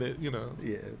 I get it. You know.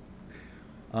 Yeah.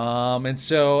 And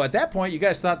so at that point, you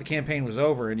guys thought the campaign was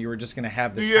over and you were just going to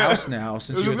have this Yeah. house now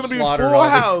since It's you just had gonna be slaughtered full all the,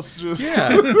 house. Just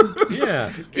Yeah,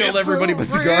 yeah. killed It's everybody a but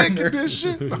the rare gardener.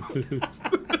 condition.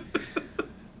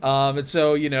 And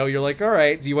so, you're like, all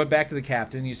right. You went back to the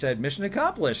captain. You said, mission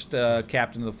accomplished,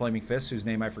 captain of the Flaming Fist, whose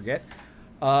name I forget.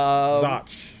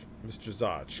 Zoch. Mr.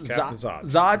 Zoch. Captain Zoch.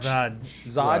 Zaj.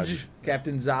 Zaj.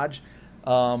 Captain Zaj.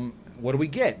 What do we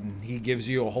get? And he gives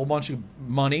you a whole bunch of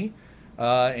money,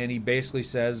 and he basically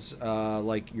says,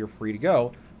 you're free to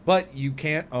go, but you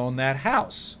can't own that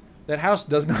house. That house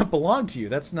does not belong to you.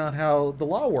 That's not how the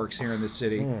law works here in this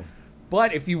city.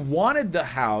 But if you wanted the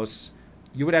house,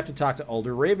 you would have to talk to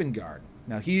Ulder Ravengard.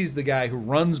 Now, he's the guy who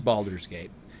runs Baldur's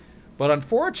Gate. But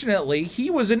unfortunately, he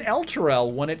was in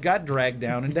Elturel when it got dragged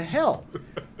down into hell.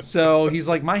 So he's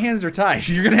like, my hands are tied.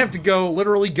 You're going to have to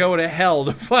literally go to hell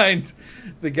to find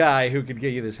the guy who could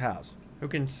get you this house. Who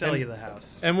can sell you the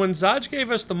house? And when Zaj gave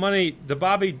us the money,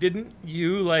 Bobby, didn't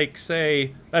you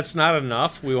say that's not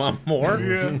enough? We want more.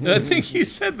 Yeah. I think you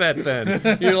said that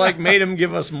then. You made him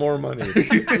give us more money.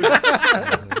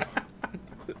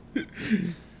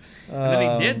 And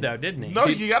then he did, though, didn't he? No,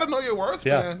 you got to know your worth,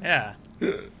 Yeah. man.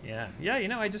 Yeah.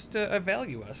 Yeah, I just I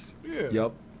value us. Yeah.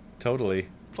 Yep. Totally.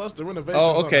 Plus the renovations.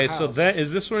 Oh, okay. On the So house. that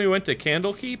is this when we went to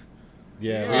Candlekeep?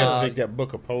 Yeah, we had to take that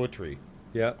book of poetry.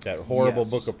 Yeah. That horrible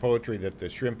Yes. book of poetry that the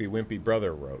Shrimpy Wimpy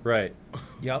brother wrote. Right.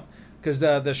 Yep. Because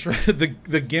the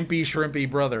gimpy shrimpy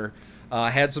brother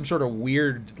had some sort of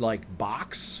weird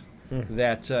box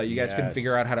that you guys couldn't Yes.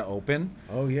 figure out how to open.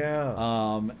 Oh, yeah.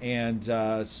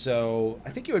 So I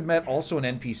think you had met also an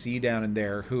NPC down in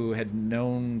there who had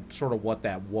known sort of what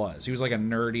that was. He was like a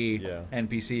nerdy Yeah.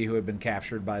 NPC who had been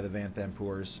captured by the Van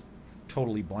Thempoors,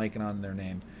 totally blanking on their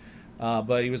name.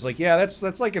 But he was like, yeah,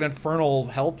 that's like an infernal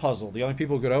hell puzzle. The only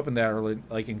people who could open that are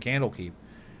like in Candlekeep.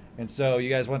 And so you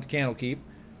guys went to Candlekeep,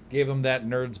 gave him that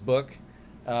nerd's book,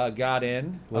 got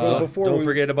in. Don't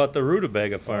forget about the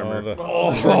rutabaga farmer. The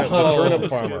turnip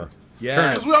farmer.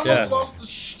 Yes. Because we almost Yeah. lost the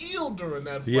shield. shield during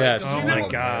that fight. Yes. 'cause Oh we my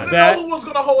didn't- God. We didn't That- know who was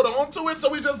going to hold on to it, so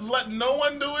we just let no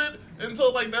one do it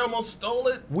until like they almost stole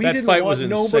it. We That didn't fight want was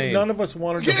no, but insane. none of us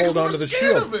wanted Yeah, to 'cause hold we on were to the scared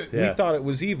shield. of it. We Yeah. thought it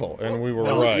was evil, and we were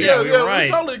Oh, right. Yeah, we were yeah, right.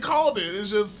 we totally called it. It's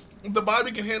just the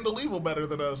Bobby can handle evil better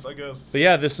than us, I guess. But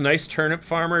yeah, this nice turnip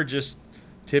farmer just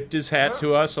tipped his hat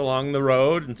to us along the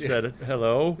road and said,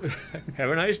 "Hello, have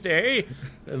a nice day."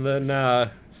 And then,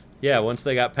 once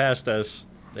they got past us,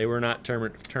 they were not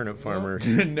turnip farmers.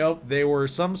 Nope, they were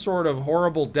some sort of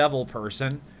horrible devil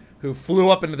person who flew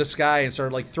up into the sky and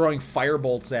started like throwing fire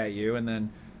bolts at you, and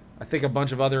then I think a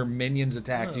bunch of other minions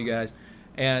attacked you guys,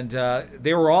 and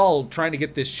they were all trying to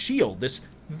get this shield, this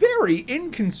very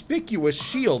inconspicuous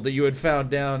shield that you had found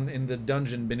down in the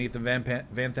dungeon beneath the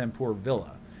Vanthampur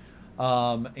Villa.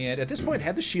 And at this point,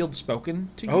 had the shield spoken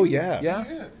to you? Oh, yeah. Yeah?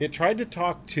 It tried to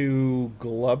talk to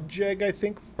Glubjeg, I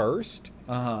think, first.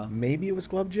 Uh-huh. Maybe it was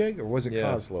Glubjeg, or was it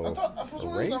Yeah. Kozlo? I thought for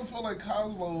some reason I Erase? felt like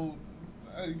Kozlo.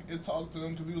 It talked to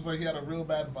him because he was like he had a real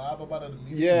bad vibe about it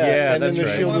immediately. Yeah, Yeah, and then that's the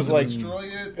right. shield Wanted was to like, destroy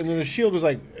it. and then the shield was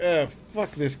like,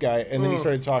 fuck this guy, and then he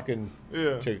started talking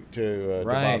Yeah. to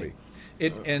Right. Bobby.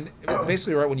 And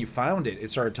basically right when you found it, it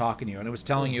started talking to you, and it was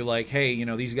telling you like, hey, you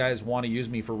know, these guys want to use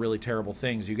me for really terrible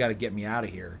things. You got to get me out of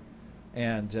here.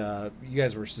 And you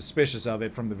guys were suspicious of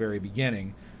it from the very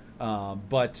beginning,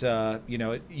 but you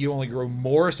know, you only grew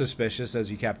more suspicious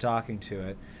as you kept talking to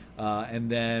it. And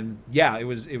then, yeah, it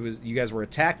was. You guys were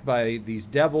attacked by these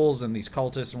devils and these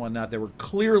cultists and whatnot. They were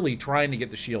clearly trying to get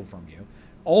the shield from you.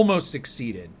 Almost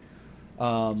succeeded.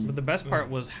 But the best part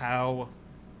was how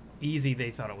easy they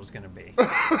thought it was going to be.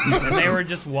 And they were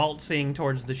just waltzing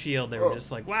towards the shield. They were just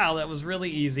like, wow, that was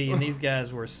really easy, and these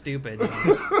guys were stupid.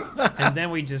 And then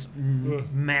we just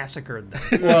massacred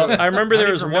them. Well, I remember I there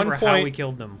don't was even one remember how we point.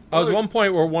 killed them. I was one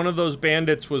point where one of those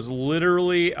bandits was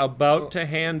literally about to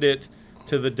hand it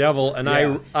to the devil, and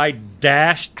I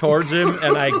dashed towards him,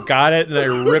 and I got it, and I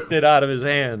ripped it out of his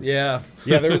hands. Yeah.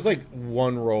 Yeah, there was like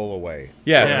one roll away.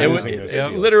 Yeah, Yeah. it was Losing this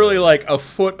shield. literally like a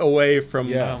foot away from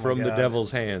Yeah. from Oh my the God. devil's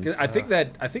hands. I think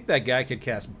that guy could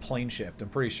cast plane shift. I'm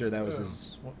pretty sure that was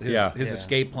his Yeah.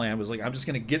 escape plan was like, I'm just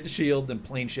gonna get the shield and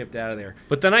plane shift out of there.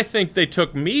 But then I think they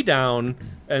took me down,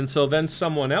 and so then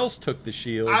someone else took the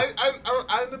shield. I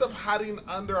ended up hiding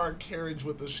under our carriage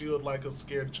with the shield like a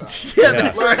scared child. Yeah,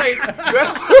 that's Like, right.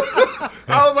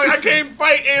 I was like, I can't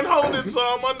fight and hold it, so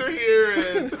I'm under here.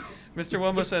 And Mr.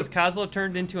 Wombo says Kozlo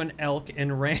turned into an elk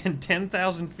and ran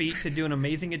 10,000 feet to do an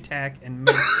amazing attack and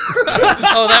missed.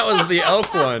 Oh, that was the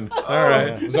elk one. All right.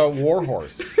 It was a war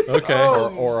horse. Okay.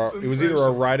 Oh, It was either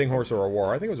a riding horse or a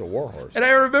war. I think it was a war horse. And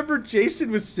I remember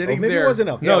Jason was Or sitting maybe there. it wasn't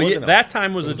elk. No, yeah, it wasn't that elk.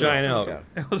 time was a giant elk.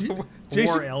 Yeah. It was a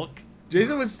Jason- war elk.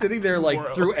 Jason was sitting there like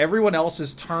through everyone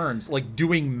else's turns, like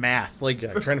doing math, like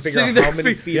Yeah, trying to figure sitting out there how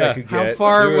many feet yeah. I could how get.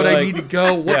 far You were would I like- need to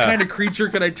go? What Yeah. kind of creature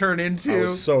could I turn I into?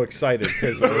 was so excited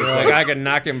because it was Like like, I could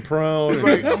knock him prone. it's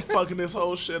like, I'm fucking this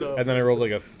whole shit up. and then I rolled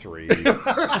like a 3.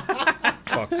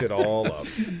 Fucked it all up.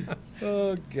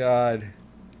 Oh God.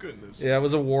 Goodness. Yeah, it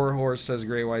was a war horse, says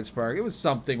Great White Spark. It was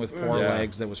something with 4 Yeah.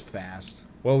 legs that was fast.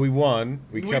 Well, we won.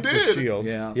 We We kept the did. shield.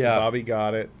 Yeah. Yeah. Bobby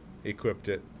got it. Equipped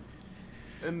it.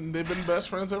 And they've been best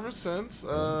friends ever since.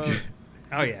 Oh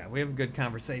yeah, we have good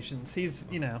conversations. He's,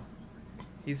 you know,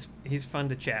 he's fun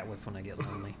to chat with when I get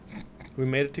lonely. We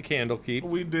made it to Candlekeep.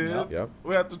 we did. Yep.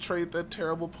 We had to trade that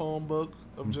terrible poem book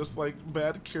of just like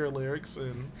bad Cure lyrics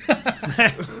and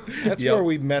That's Yep. where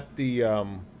we met the.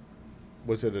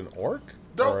 Was it an orc?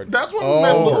 Or a- that's when we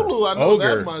met Oh, Lulu. I know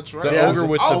ogre. that much, right? The Yeah. ogre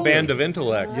with Oh, the band of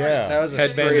intellect. Yeah. That was a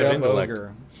Headband straight of up intellect.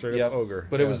 ogre. Straight up ogre.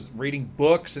 But it yeah. was reading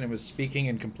books and it was speaking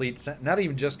in complete not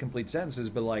even just complete sentences,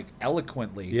 but like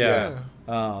eloquently. Yeah.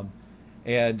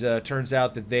 Yeah. Turns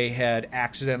out that they had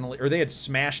accidentally, or they had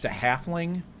smashed a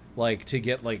halfling, like to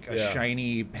get like a Yeah.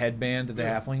 shiny headband that the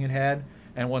halfling had.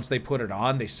 And once they put it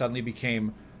on, they suddenly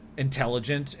became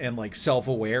intelligent and like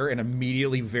self-aware and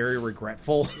immediately very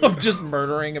regretful of just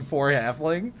murdering a poor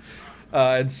halfling.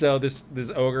 And so this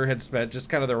ogre had spent just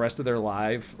kind of the rest of their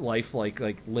life like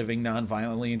living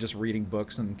non-violently and just reading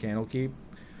books in Candlekeep.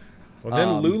 Well,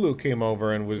 then Lulu came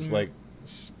over and was like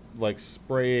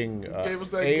spraying Gave us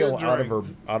that ale good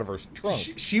out of her trunk.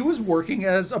 She was working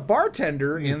as a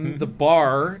bartender in the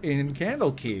bar in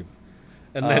Candlekeep.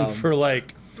 And then for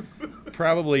like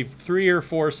probably 3 or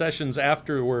 4 sessions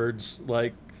afterwards,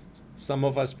 like some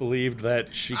of us believed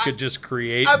that she could just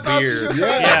create I thought she beer. just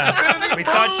had Yeah, we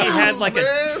thought she had like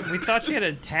man. we thought she had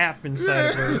a tap inside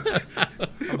of her,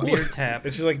 a beer tap.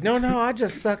 And she's like, no, I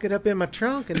just suck it up in my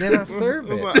trunk and then I serve I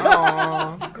was it. like,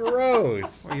 aw.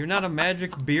 Gross. Well, you're not a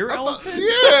magic beer elephant?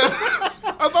 Yeah.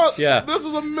 I I thought Yeah. this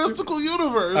was a mystical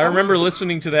universe. I remember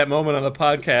listening to that moment on the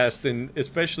podcast, and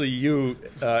especially you,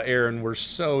 Aaron, were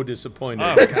so disappointed.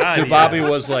 Oh, God, And Bobby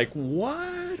was like,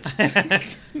 "What?"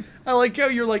 I like how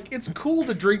you're like, it's cool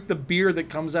to drink the beer that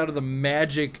comes out of the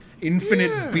magic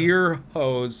infinite beer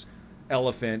hose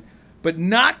elephant, but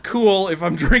not cool if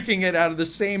I'm drinking it out of the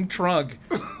same trunk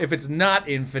if it's not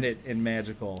infinite and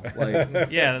magical.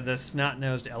 Like, Yeah, the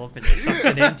snot-nosed elephant sucked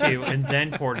it into and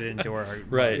then poured it into her.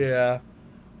 Right. yeah.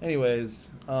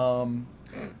 Anyways, so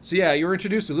yeah, you were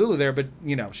introduced to Lulu there, but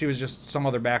you know she was just some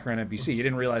other background NPC. You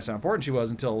didn't realize how important she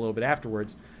was until a little bit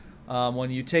afterwards.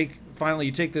 When you take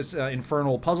this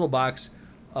infernal puzzle box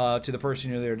to the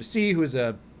person you're there to see, who is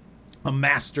a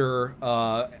master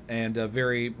and a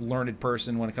very learned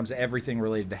person when it comes to everything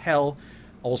related to hell.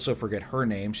 Also forget her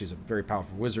name. She's a very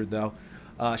powerful wizard, though.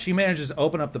 She manages to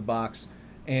open up the box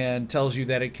and tells you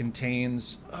that it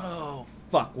contains... Oh,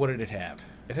 fuck. What did it have?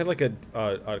 It had like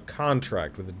a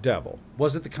contract with the devil.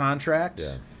 Was it the contract?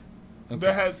 Yeah.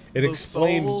 That had It the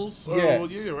explained. souls. Yeah,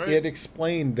 Yeah, right. It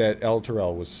explained that El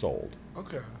Terrell was sold.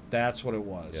 Okay. That's what it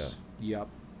was. Yep.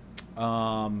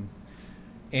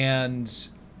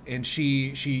 And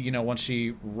she you know, once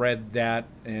she read that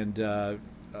and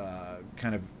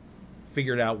kind of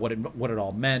figured out what it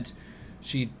all meant,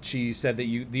 she said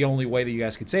that the only way that you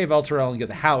guys could save El Terrell and get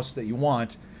the house that you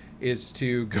want is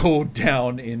to go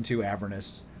down into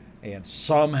Avernus and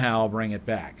somehow bring it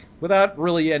back without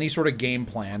really any sort of game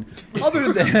plan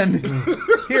other than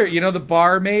here, you know, the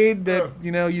barmaid that,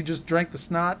 you know, you just drank the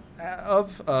snot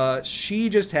of, she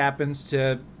just happens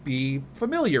to be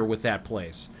familiar with that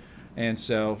place and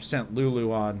so sent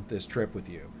Lulu on this trip with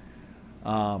you.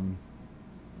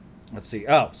 Let's see.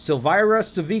 Oh, Silvira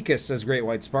Savicus, says Great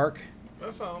White Spark.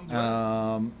 That sounds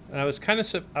right. And I was kind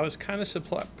of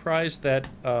surprised that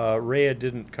Rhea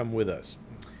didn't come with us.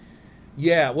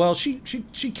 Yeah, well, she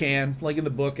can. Like in the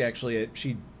book, actually,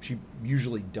 she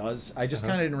usually does. I just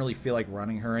kind of didn't really feel like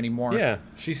running her anymore. Yeah.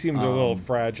 She seemed a little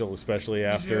fragile, especially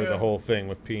after Yeah. the whole thing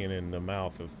with peeing in the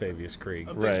mouth of Thavius Krieg.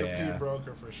 I think Right. the Yeah. pee broke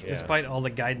her for sure. Yeah. Despite all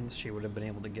the guidance she would have been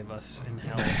able to give us in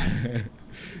hell.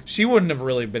 She wouldn't have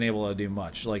really been able to do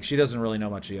much. Like, she doesn't really know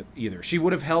much either. She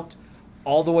would have helped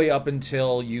all the way up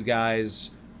until you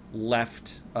guys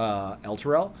left El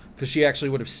Terrell, because she actually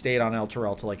would have stayed on El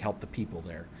Terrell to, like, help the people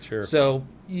there. Sure. So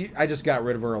I just got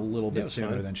rid of her a little bit was sooner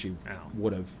fine. than she Ow.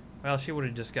 would have. Well, she would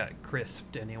have just got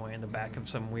crisped anyway in the back of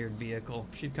some weird vehicle.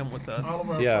 She'd come with us. All of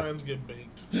our Yeah. friends get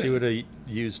baked. She would have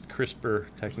used CRISPR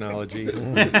technology.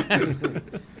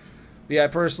 Yeah,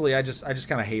 personally, I just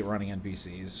kind of hate running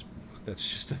NPCs. That's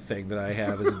just a thing that I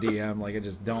have as a DM. Like, I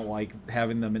just don't like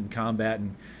having them in combat,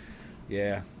 and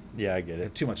yeah, Yeah, I get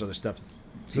it. too much other stuff.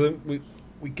 So then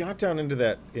we got down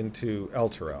into El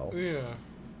Terrell, Yeah.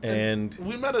 and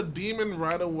We met a demon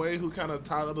right away who kind of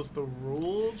taught us the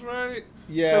rules, right?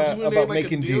 Yeah, 'Cause we made, about like, a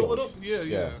making deal with deals. them. Yeah, Yeah.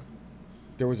 yeah.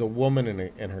 there was a woman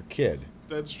and her kid.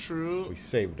 That's true. We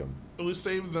saved them. We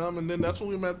saved them, and then that's when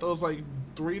we met those like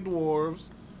 3 dwarves.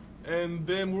 And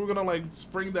then we were gonna like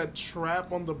spring that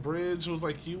trap on the bridge. It was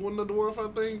like you and the dwarf,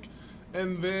 I think.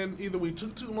 And then either we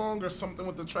took too long or something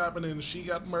with the trap, and then she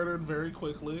got murdered very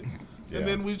quickly. Yeah. And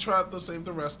then we tried to save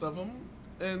the rest of them.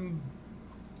 And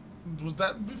was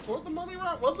that before the mummy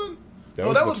ride? Wasn't? That No,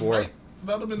 was that before. was right.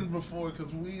 That would have been before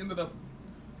because we ended up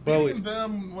Well, beating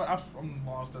them. Well, I'm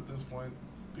lost at this point.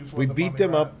 Before We the beat mummy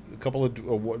them ride. up. A couple of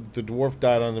the dwarf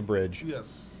died on the bridge.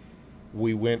 Yes.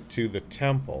 We went to the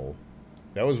temple.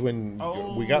 That was when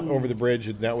we got over the bridge,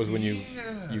 and that was when you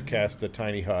cast the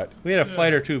tiny hut. We had a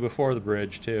fight or two before the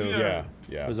bridge too. Yeah.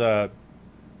 Yeah. It was a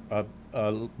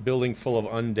building full of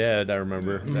undead. I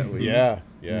remember that we Yeah.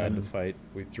 had to fight.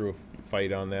 We threw a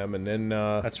fight on them, and then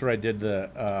That's where I did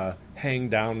the hang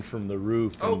down from the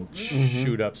roof and Oh.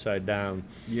 shoot upside down.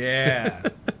 Yeah.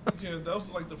 Yeah, that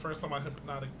was like the first time my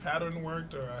hypnotic pattern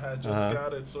worked, or I had just Uh-huh.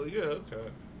 got it. So yeah, okay.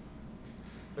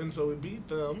 And so we beat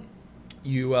them.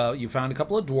 You found a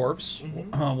couple of dwarves.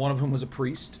 One of whom was a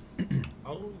priest,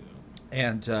 Oh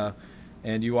yeah.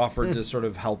 and you offered to sort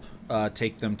of help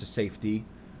take them to safety,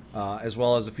 as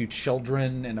well as a few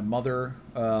children and a mother,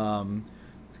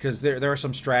 because there are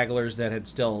some stragglers that had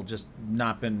still just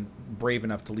not been brave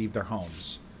enough to leave their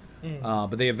homes,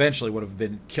 but they eventually would have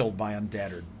been killed by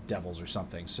undead or devils or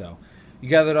something. So you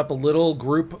gathered up a little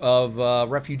group of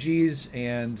refugees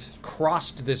and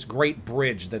crossed this great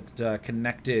bridge that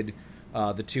connected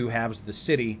the two halves of the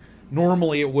city.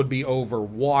 Normally it would be over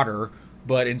water,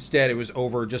 but instead it was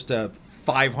over just a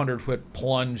 500-foot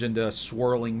plunge into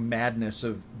swirling madness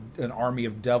of an army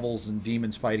of devils and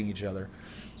demons fighting each other.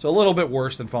 So a little bit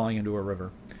worse than falling into a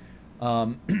river.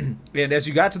 And as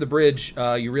you got to the bridge,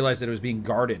 you realized that it was being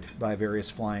guarded by various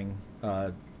flying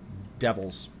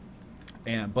devils.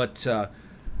 But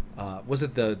was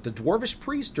it the dwarvish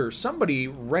priest or somebody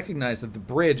recognized that the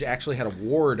bridge actually had a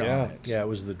ward on it? Yeah, it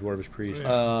was the dwarvish priest.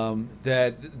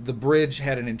 That the bridge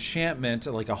had an enchantment,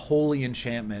 like a holy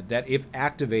enchantment, that if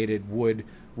activated would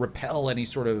repel any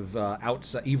sort of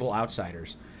evil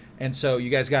outsiders. And so you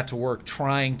guys got to work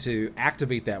trying to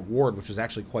activate that ward, which was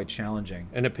actually quite challenging.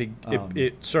 And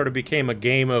it sort of became a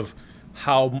game of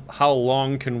how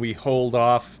long can we hold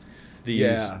off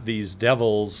these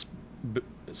devils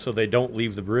so they don't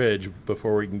leave the bridge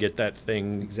before we can get that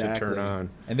thing to turn on.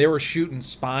 And they were shooting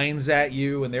spines at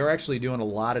you, and they were actually doing a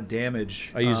lot of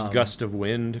damage. I used Gust of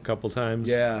Wind a couple times.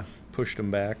 Yeah. Pushed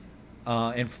them back.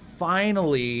 And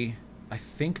finally, I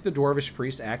think the dwarvish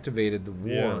priest activated the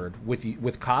ward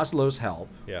with Kozlo's help.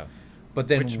 Yeah. But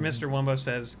then, Which Mr. Wumbo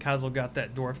says Kozlo got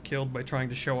that dwarf killed by trying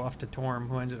to show off to Torm,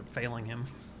 who ended up failing him.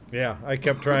 Yeah, I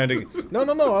kept trying to. No,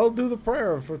 I'll do the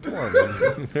prayer for Torm.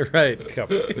 Right. Kept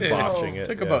botching it.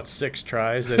 Took about 6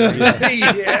 tries. And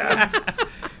yeah.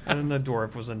 And then the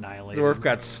dwarf was annihilated. Dwarf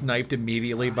got sniped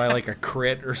immediately by like a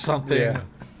crit or something.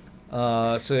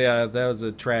 Yeah. So yeah, that was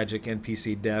a tragic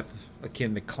NPC death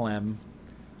akin to Clem.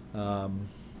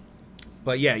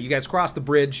 But yeah, you guys crossed the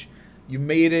bridge. You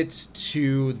made it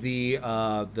to the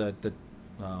oh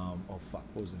fuck,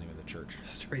 what was the name of the church?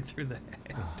 Straight through the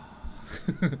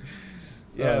head.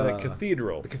 The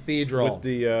cathedral. The cathedral with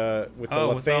the with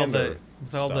Lathander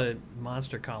all stuff. the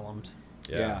monster columns.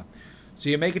 Yeah. So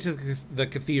you make it to the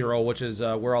cathedral, which is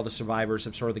where all the survivors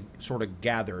have sort of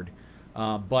gathered.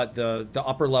 But the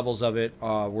upper levels of it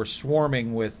were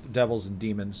swarming with devils and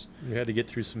demons. You had to get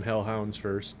through some hellhounds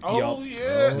first. Oh,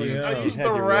 yeah. I used Had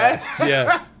the your rat.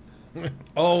 Yeah.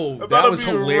 Oh, I that thought was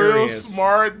it'd be hilarious. real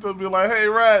smart to be like, hey,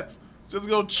 rats, just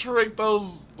go trick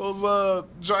those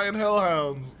giant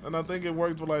hellhounds. And I think it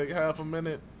worked for like half a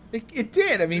minute. It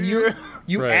did. I mean, you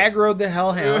Right. aggroed the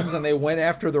hellhounds, and they went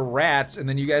after the rats, and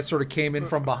then you guys sort of came in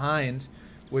from behind,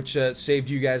 which saved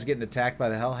you guys getting attacked by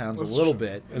the hellhounds a little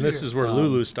bit. And this is where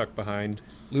Lulu stuck behind.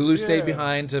 Lulu stayed Yeah.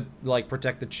 behind to like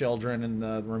protect the children and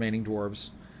the remaining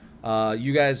dwarves.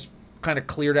 You guys kind of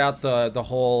cleared out the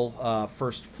whole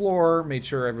first floor, made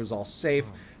sure it was all safe,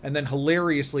 and then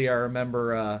hilariously, I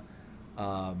remember,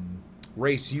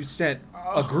 Race, you sent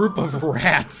a group of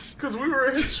rats. Because we were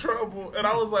in trouble. And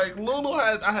I was like,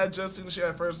 I had just seen she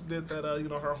had first did that,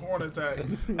 her horn attack.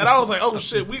 And I was like, oh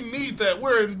shit, we need that.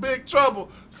 We're in big trouble.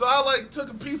 So I like took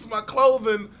a piece of my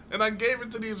clothing and I gave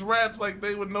it to these rats like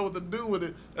they would know what to do with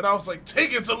it. And I was like,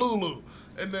 take it to Lulu.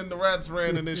 And then the rats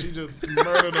ran, and then she just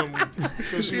murdered them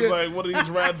because she was like, "What are these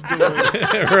rats doing?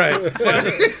 Right.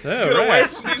 Get away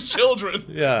from these children,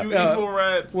 Yeah. you evil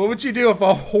rats!" What would you do if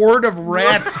a horde of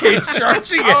rats came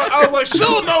charging it? I was like,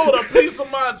 "She'll know what a piece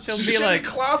of my She'll be shitty like-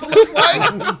 cloth looks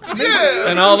like." Yeah,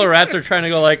 And all the rats are trying to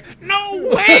go like, No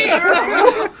way!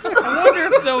 I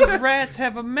wonder if those rats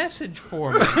have a message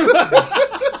for me.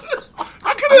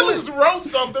 I could at least wrote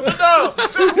something, but no,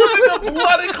 just give me the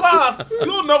bloody cloth.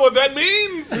 You'll know what that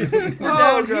means. We're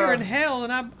Oh down here in god. hell,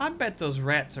 and I bet those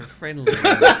rats are friendly.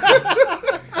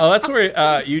 oh, that's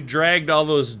where you dragged all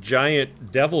those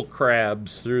giant devil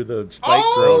crabs through the spike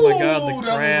growth. Oh my god, the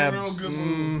that crabs. was a real good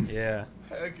move. Yeah.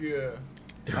 Heck yeah.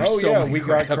 Oh so yeah, many we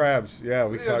crabs. got crabs. Yeah,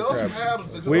 we Yeah, caught those crabs.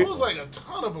 crabs. Because We- there was like a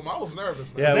ton of them. I was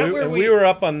nervous, man. Yeah, that we, where and we- we were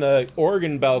up on the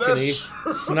organ balcony That's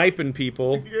true. sniping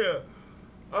people. Yeah.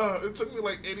 It took me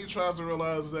like 80 tries to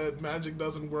realize that magic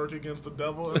doesn't work against the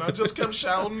devil, and I just kept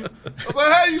shouting. I was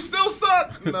like, "Hey, you still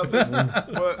suck!" Nothing.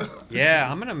 But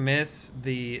Yeah, I'm gonna miss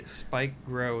the spike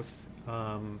growth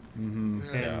and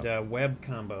web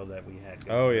combo that we had.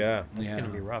 Going. Oh yeah, It's gonna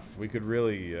be rough. we could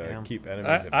really Yeah. keep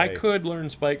enemies at I bay. could learn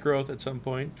spike growth at some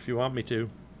point if you want me to.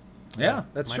 Yeah,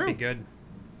 that's Might true. be good.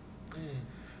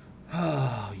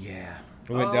 Oh yeah.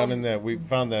 We went down in we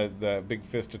found the big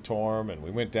fist of Torm, and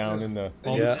we went down in the.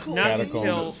 and Yeah. you cool, Not you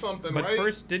until, did something, but right?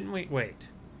 first, didn't we? Wait.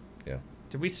 Yeah.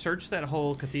 Did we search that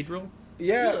whole cathedral?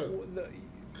 Yeah. Yeah.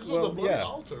 Because it was a bloody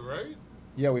altar, right?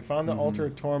 Yeah, we found the altar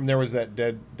of Torm. There was that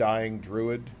dead, dying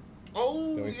druid.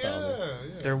 Oh Then we found yeah, it.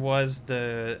 yeah. There was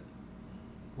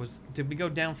did we go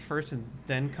down first and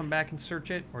then come back and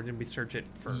search it, or did we search it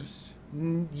first?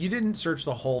 You didn't search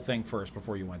the whole thing first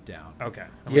before you went down. Okay.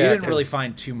 You didn't 'cause- really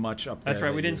find too much up there. That's right.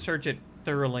 that We didn't you- search it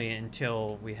thoroughly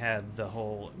until we had the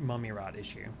whole mummy rot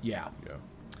issue. Yeah. Yeah.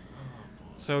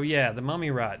 So yeah, the mummy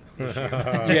rot issue.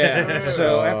 Yeah.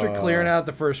 So after clearing out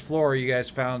the first floor, you guys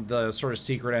found the sort of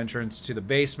secret entrance to the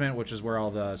basement, which is where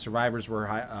all the survivors were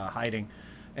hiding.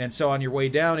 And so on your way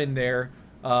down in there,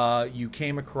 you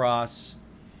came across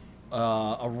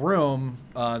a room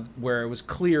where it was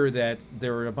clear that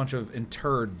there were a bunch of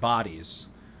interred bodies,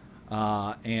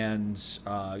 and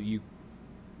you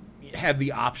had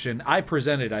the option. I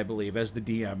presented, I believe, as the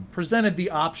DM, presented the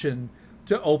option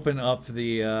to open up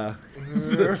the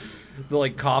the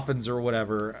like coffins or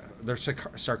whatever, their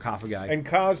sarcophagi. And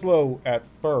Kozlo at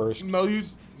first No, you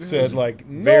said like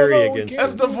Very no, we against can't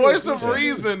as the do voice this." of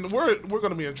reason, we're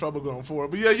gonna be in trouble going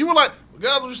forward. But yeah, you were like,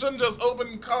 guys, we shouldn't just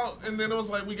open call. And then it was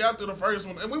like we got through the first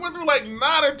one, and we went through like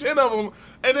 9 or 10 of them,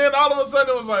 and then all of a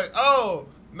sudden it was like, oh,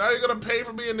 now you're gonna pay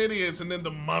for being idiots. And then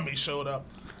the mummy showed up,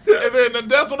 and then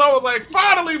that's when I was like,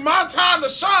 finally, my time to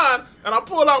shine. And I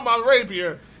pulled out my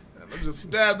rapier. I just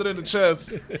stabbed it in the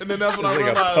chest, and then that's when I Like a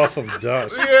realized. puff of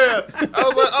dust. Yeah, I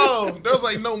was like, oh, there's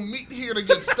like no meat here to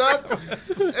get stuck.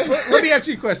 Let me ask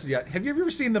you a question, yet. Have you ever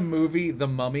seen the movie The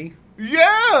Mummy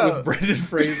Yeah, with Brendan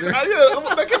Fraser? yeah,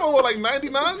 that came out with like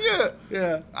 99. Yeah,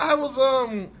 Yeah. I was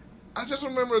I just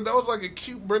remember that was like a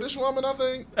cute British woman. I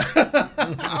think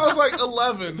I was like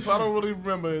 11, so I don't really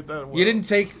remember it that well. You didn't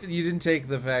take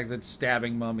the fact that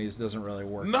stabbing mummies doesn't really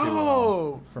work. too well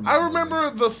No, from I that remember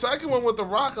the second one with The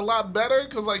Rock a lot better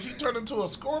because like he turned into a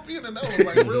scorpion and that was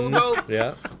like real dope.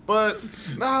 Yeah. But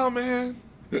no, man,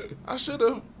 I should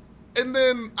have. And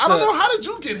then I don't know, how did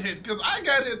you get hit? Because I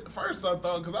got hit first, I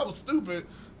thought, because I was stupid.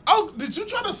 Oh, did you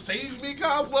try to save me,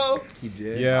 Coswell? He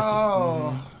did. Yeah.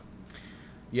 Oh,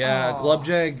 Yeah, Oh.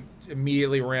 Glubjag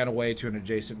immediately ran away to an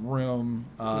adjacent room.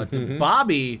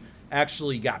 Bobby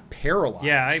actually got paralyzed.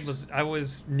 Yeah, I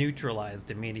was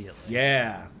neutralized immediately.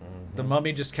 Yeah. The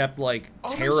mummy just kept like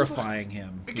Oh, terrifying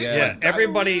him. It Yeah. get, Yeah, like,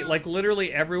 everybody, diarrhea? like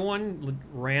literally everyone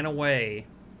ran away,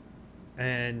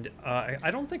 and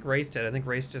I don't think Race did. I think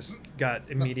Race just got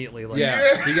immediately like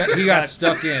Yeah. He got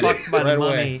stuck in fucked by right the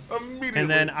away. mummy. Immediately. And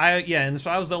then and so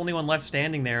I was the only one left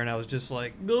standing there, and I was just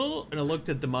like, "Gah," and I looked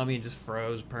at the mummy and just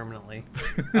froze permanently.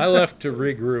 I left to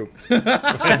regroup.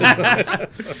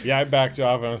 Yeah, I backed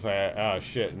off and I was like, oh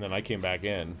shit, and then I came back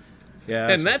in. Yeah.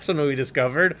 And that's when we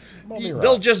discovered Mummy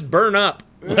they'll rot. just burn up.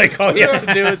 Like all you have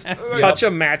to do is touch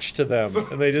a match to them,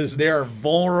 and they just they're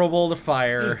vulnerable to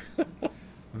fire.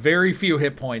 Very few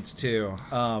hit points too.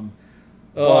 Oh,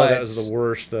 but that was the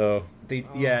worst though.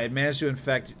 it managed to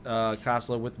infect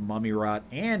Khosla with mummy rot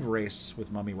and Race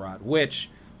with mummy rot, which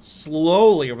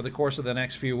slowly over the course of the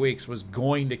next few weeks was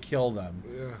going to kill them.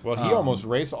 yeah, Well,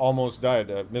 Race almost died.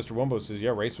 Mr. Wumbo says,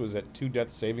 yeah, Race was at 2 death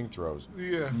saving throws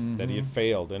yeah. that he had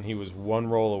failed, and he was 1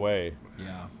 roll away,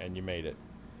 Yeah. and you made it.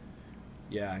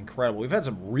 Yeah, incredible. We've had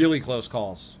some really close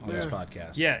calls on this Yeah.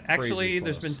 podcast. Yeah, actually, Crazy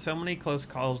there's close. been so many close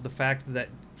calls. The fact that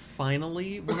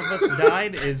finally one of us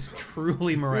died is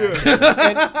truly miraculous.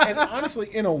 and honestly,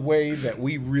 in a way that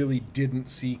we really didn't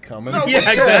see coming. No, Yeah,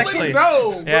 we exactly. usually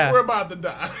know Yeah. when we're about to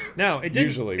die. No, it didn't.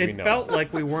 Usually we it know. felt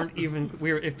like we weren't even.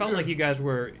 It felt like you guys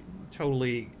were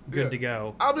totally good Yeah. to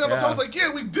go. I'll be honest, I was Yeah. like,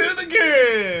 yeah, we did it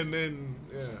again, and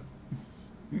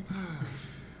yeah.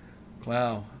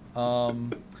 Wow.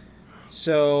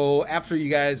 So after you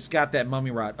guys got that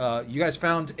mummy rot, you guys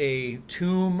found a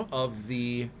tomb of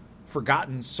the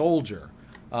Forgotten Soldier,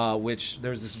 which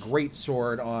there's this great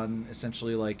sword on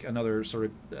essentially like another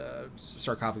sort of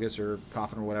sarcophagus or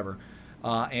coffin or whatever.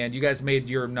 And you guys made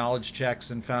your knowledge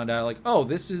checks and found out like, oh,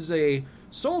 this is a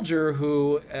soldier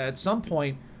who at some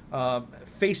point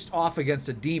faced off against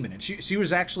a demon. And she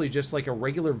was actually just like a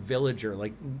regular villager,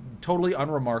 like totally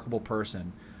unremarkable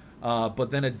person. But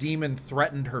then a demon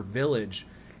threatened her village,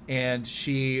 and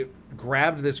she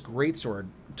grabbed this greatsword,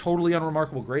 totally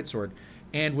unremarkable greatsword,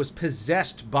 and was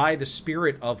possessed by the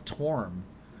spirit of Torm,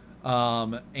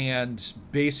 and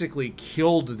basically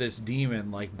killed this demon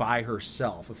like by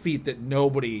herself, a feat that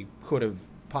nobody could have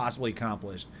possibly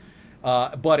accomplished.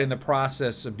 But in the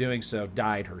process of doing so,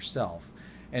 died herself,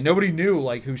 and nobody knew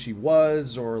like who she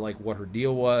was or like what her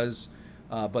deal was.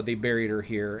 But they buried her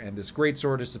here, and this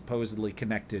greatsword is supposedly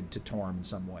connected to Torm in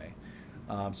some way.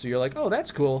 So you're like, oh,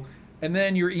 that's cool. And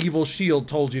then your evil shield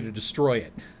told you to destroy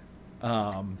it.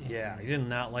 Yeah, I did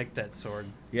not like that sword.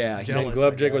 Yeah, And Jealous, I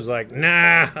Glubjig was guess. like,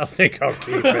 "Nah, I think I'll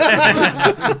keep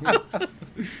it."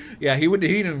 yeah, he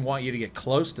didn't want you to get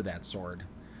close to that sword.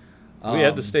 We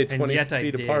had to stay and 20 yet I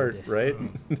feet did. apart, right?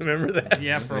 Remember that?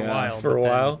 Yeah, for a Yeah, while. For but a then-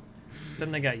 while.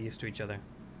 Then they got used to each other.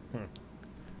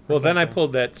 Well, then I something.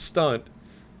 pulled that stunt.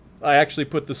 I actually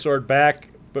put the sword back,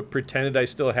 but pretended I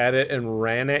still had it and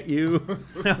ran at you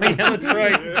Yeah, that's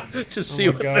right. to see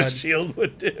my what the God. shield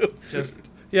would do. Just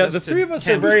Yeah, just the to three of us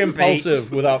are tempt very fate.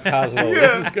 impulsive without Kozlo.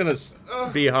 This is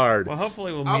gonna be hard. Well,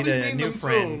 hopefully we'll I'll meet be a meeting new them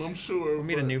friend. soon, I'm sure. We'll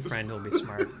meet a but- new friend who'll be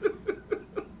smart.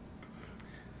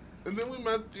 And then we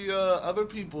met the other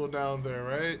people down there,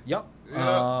 right? Yep.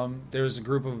 Yeah. There was a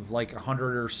group of like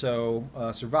 100 or so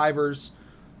survivors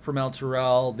from El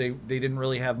Terrell. They didn't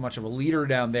really have much of a leader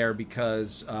down there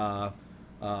because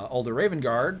Ulder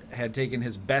Ravengard had taken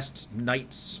his best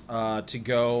knights to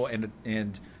go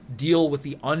and deal with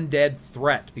the undead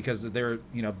threat, because there,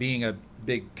 being a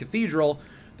big cathedral,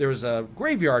 there was a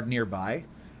graveyard nearby,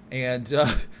 and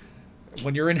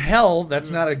when you're in hell,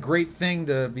 that's not a great thing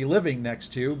to be living next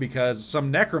to, because some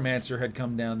necromancer had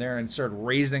come down there and started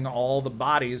raising all the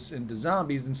bodies into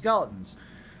zombies and skeletons.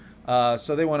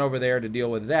 So they went over there to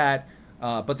deal with that,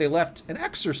 but they left an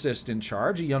exorcist in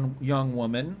charge, a young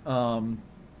woman, one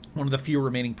of the few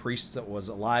remaining priests that was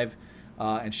alive,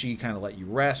 and she kind of let you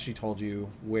rest. She told you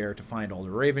where to find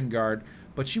Ulder Ravengard,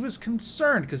 but she was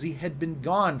concerned because he had been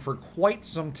gone for quite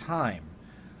some time.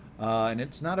 And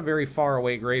it's not a very far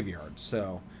away graveyard.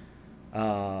 So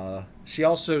she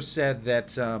also said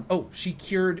that, she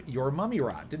cured your mummy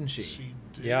rot, didn't she? She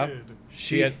did. Yeah.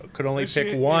 She could only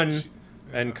pick one,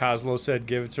 and Kozlo said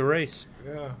give it to Race.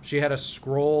 Yeah. She had a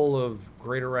scroll of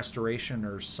greater restoration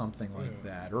or something like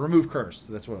that. Or remove curse.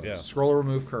 That's what it was. Yeah. Scroll of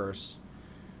remove curse.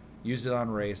 Used it on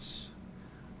Race.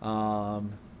 And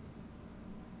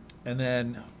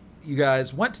then you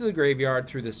guys went to the graveyard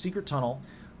through the secret tunnel,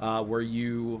 where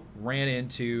you ran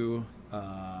into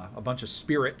a bunch of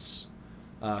spirits,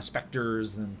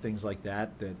 specters and things like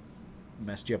that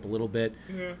messed you up a little bit.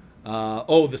 Yeah.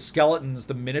 The skeletons,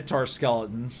 the Minotaur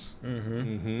skeletons. They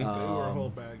were a whole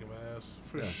bag of ass,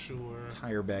 for sure.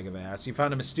 Entire bag of ass. You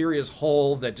found a mysterious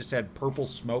hole that just had purple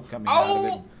smoke coming out of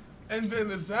it. And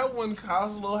then is that when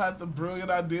Kozlo had the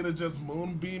brilliant idea to just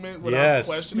moonbeam it without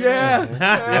questioning Yeah. it?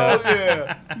 Hell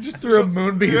yeah. You just threw a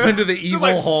moonbeam into the Just evil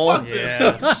like, hole. fuck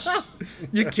this.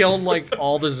 You killed like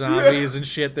all the zombies and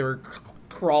shit. They were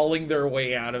crawling their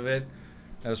way out of it.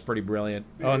 That was pretty brilliant.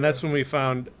 Oh, and that's when we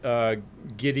found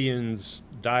Gideon's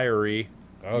diary.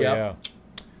 Oh, Yep. yeah.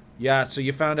 Yeah, so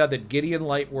you found out that Gideon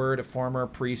Lightword, a former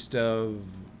priest of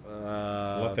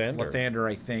Lathander,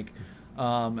 I think,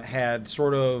 had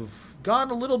sort of gone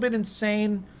a little bit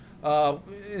insane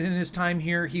in his time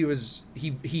here.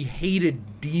 He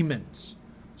hated demons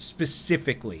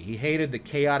specifically. He hated the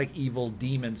chaotic evil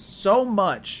demons so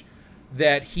much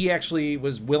that he actually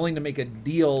was willing to make a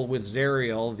deal with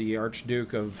Zariel, the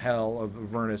Archduke of Hell, of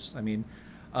Avernus,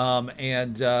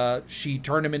 and she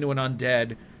turned him into an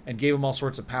undead and gave him all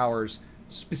sorts of powers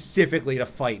specifically to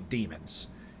fight demons.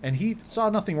 And he saw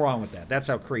nothing wrong with that. That's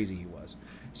how crazy he was.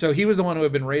 So he was the one who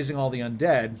had been raising all the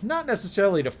undead, not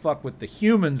necessarily to fuck with the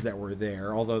humans that were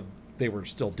there, although they were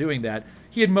still doing that.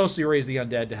 He had mostly raised the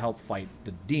undead to help fight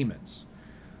the demons.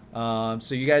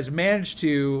 So you guys managed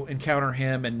to encounter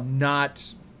him and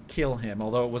not kill him,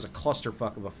 although it was a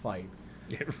clusterfuck of a fight.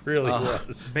 It really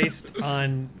was. Based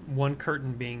on one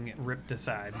curtain being ripped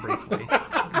aside briefly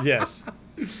Yes.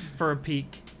 for a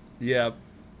peek. Yep.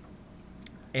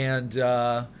 And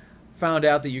found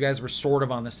out that you guys were sort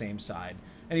of on the same side.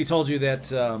 And he told you that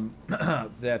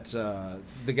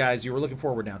the guys you were looking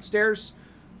for were downstairs.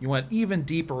 You went even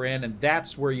deeper in, and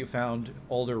that's where you found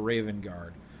Ulder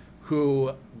Ravengard,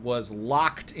 who was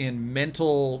locked in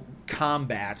mental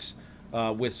combat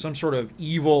with some sort of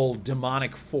evil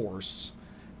demonic force,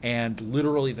 and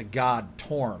literally the god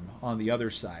Torm on the other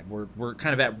side. We're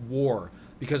kind of at war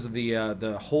because of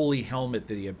the holy helmet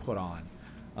that he had put on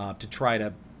to try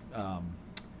to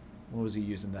what was he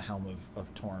using the helm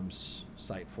of Torm's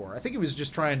sight for? I think he was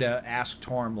just trying to ask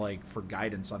Torm for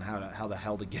guidance on how the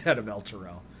hell to get out of El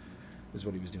Terrell, is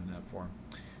what he was doing that for.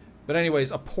 But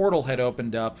anyways, a portal had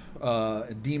opened up.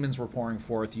 Demons were pouring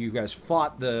forth. You guys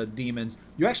fought the demons.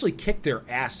 You actually kicked their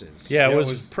asses. Yeah, Yeah, it it was.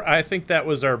 was- I think that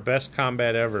was our best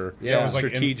combat ever. Yeah, It was like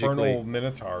strategically. infernal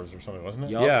minotaurs or something, wasn't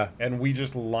it? Yup. Yeah, And we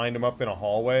just lined them up in a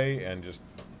hallway and just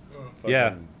yeah,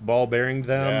 fucking- ball bearing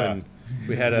them, Yeah. and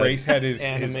we had a Race had his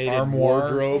animated armoire.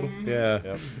 wardrobe. Yeah.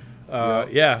 Yep.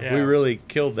 Yeah. We really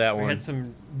killed that We one. had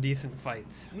some decent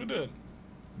fights. We did.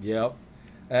 Yep.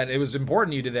 And it was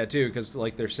important you did that too, because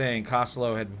like they're saying,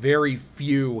 Kozlo had very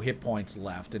few hit points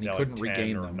left, and he Yeah, couldn't like 10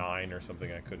 regain or them. 9 or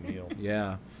something I couldn't heal.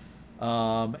 Yeah.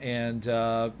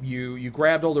 You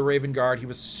grabbed Ulder Ravengard. He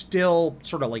was still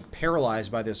sort of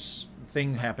paralyzed by this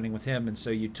thing happening with him, and so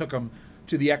you took him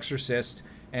to the exorcist,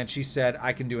 and she said,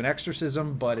 I can do an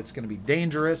exorcism, but it's going to be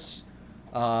dangerous.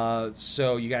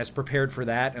 So you guys prepared for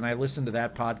that, and I listened to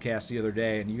that podcast the other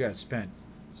day, and you guys spent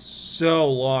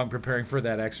so long preparing for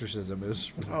that exorcism. It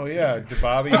was Oh yeah,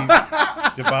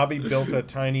 DeBobby built a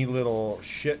tiny little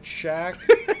shit shack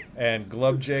and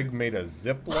Glubjig made a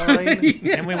zip line.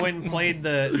 And we went and played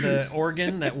the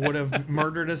organ that would have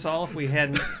murdered us all if we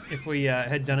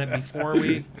had done it before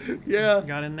we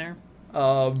got in there.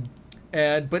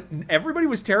 But everybody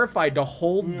was terrified to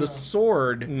hold the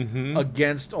sword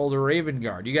against Alder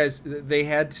Ravengard. You guys, they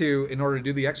had to, in order to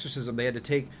do the exorcism, they had to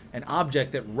take an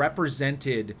object that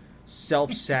represented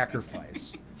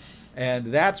self-sacrifice. And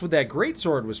that's what that great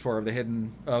sword was for, of the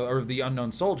hidden, or the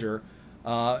unknown soldier.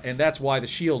 And that's why the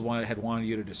shield had wanted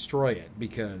you to destroy it,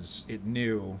 because it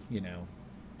knew,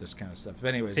 this kind of stuff. But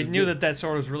anyways, it knew that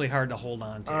sword was really hard to hold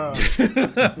on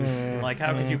to. Like,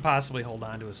 how could you possibly hold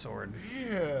on to a sword?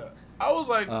 Yeah. I was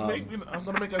like, I'm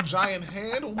going to make a giant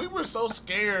hand. We were so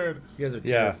scared. You guys are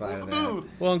terrified of that. Dude.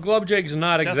 Well, and Glubjig's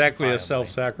not exactly a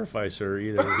self-sacrificer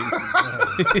either.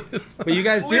 But you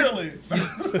guys Clearly.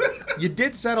 you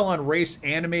did settle on Race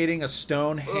animating a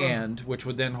stone hand, which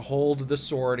would then hold the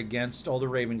sword against Alder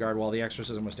Ravengard while the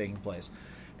exorcism was taking place.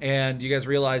 And you guys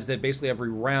realized that basically every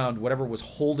round, whatever was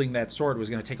holding that sword was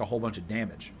going to take a whole bunch of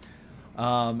damage.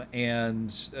 And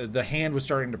the hand was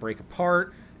starting to break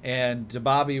apart. And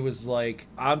Bobby was like,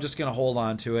 I'm just going to hold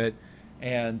on to it.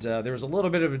 And there was a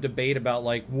little bit of a debate about,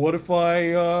 like, what if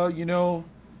I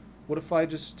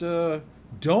just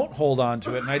don't hold on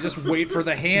to it and I just wait for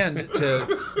the hand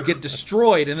to get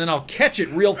destroyed and then I'll catch it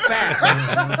real fast.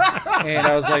 And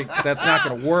I was like, that's not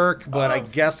going to work, but I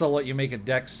guess I'll let you make a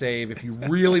dex save. If you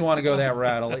really want to go that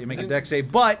route, I'll let you make a dex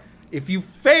save. But if you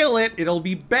fail it, it'll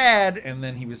be bad. And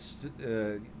then he was...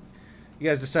 you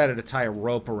guys decided to tie a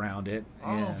rope around it,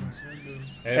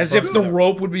 as if the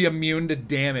rope would be immune to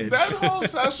damage. That whole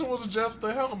session was just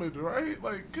the helmet, right?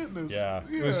 Like, goodness. Yeah,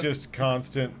 it was just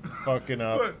constant fucking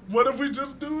up. But what if we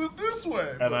just do it this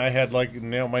way? And I had my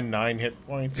 9 hit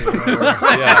points. Or whatever.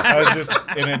 I was just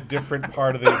in a different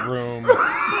part of the room.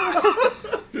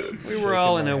 We were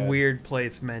all in a weird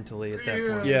place mentally at that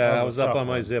point. Yeah, I was up on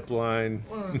my zip line.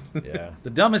 Yeah. The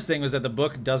dumbest thing was that the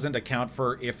book doesn't account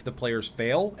for if the players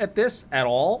fail at this at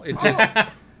all. It just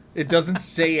it doesn't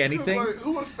say anything. Like,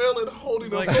 who would fail at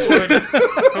holding a Like, sword?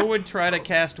 who would try to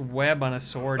cast web on a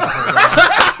sword? Yeah,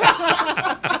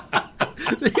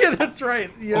 that's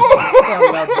right. Yeah.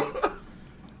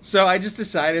 So I just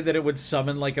decided that it would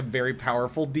summon like a very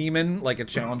powerful demon, like a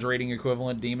challenge rating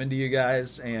equivalent demon to you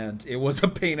guys, and it was a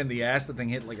pain in the ass. The thing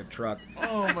hit like a truck.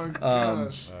 Oh my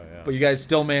gosh. But you guys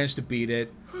still managed to beat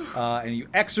it, and you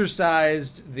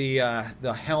exorcised the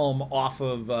helm off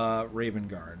of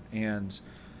Ravengard, and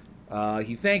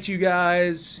he thanked you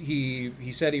guys.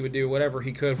 He said he would do whatever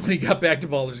he could when he got back to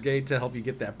Baldur's Gate to help you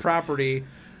get that property,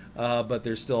 but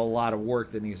there's still a lot of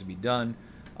work that needs to be done.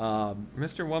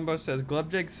 Mr. Wumbo says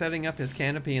Glubjig setting up his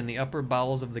canopy in the upper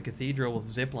bowels of the cathedral with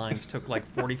zip lines took like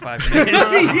 45 minutes.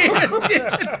 Yeah, it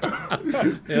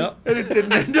did. Yeah. And it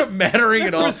didn't end up mattering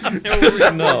at all.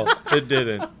 No, it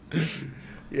didn't.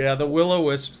 Yeah, the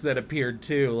will-o-wisps that appeared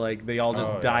too, like they all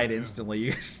just died instantly.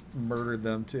 You just murdered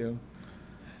them too.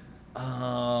 The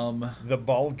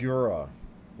Balgura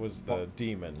was the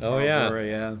demon. Oh, yeah.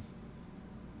 Yeah.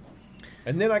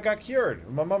 And then I got cured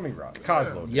of my mummy rot.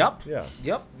 Kozlo did. Yep. Yeah.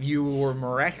 Yep. You were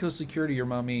miraculously cured of your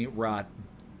mummy rot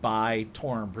by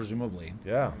Torm, presumably.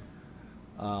 Yeah.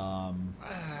 I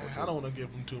don't want to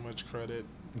give him too much credit.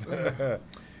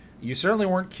 You certainly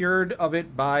weren't cured of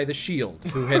it by the Shield,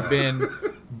 who had been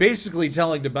basically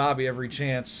telling to Bobby every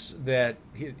chance that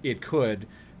it could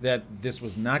that this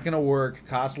was not going to work.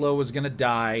 Kozlo was going to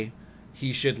die.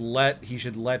 He should let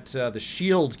the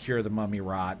Shield cure the mummy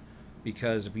rot,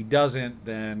 because if he doesn't,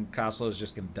 then Kozlo is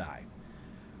just going to die.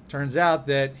 Turns out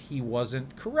that he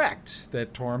wasn't correct,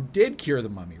 that Torm did cure the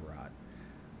mummy rot.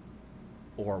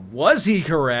 Or was he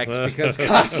correct? Because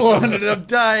Kozlo ended up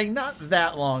dying not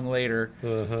that long later.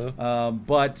 I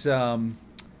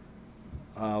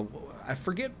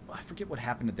forget what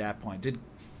happened at that point.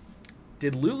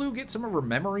 Did Lulu get some of her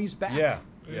memories back?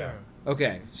 Yeah.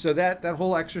 Okay, so that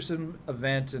whole exorcism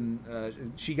event,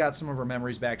 and she got some of her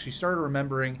memories back. She started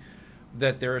remembering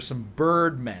that there are some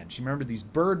birdmen. She remembered these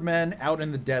birdmen out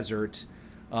in the desert,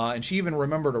 and she even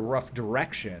remembered a rough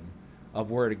direction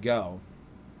of where to go.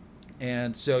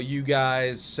 And so you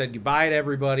guys said goodbye to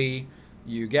everybody.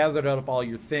 You gathered up all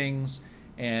your things,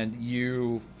 and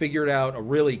you figured out a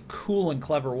really cool and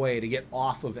clever way to get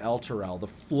off of Elturel, the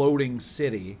floating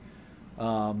city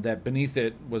that beneath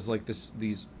it was like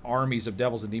these armies of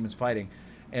devils and demons fighting.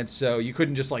 And so you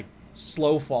couldn't just like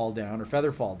slow fall down or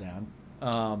feather fall down.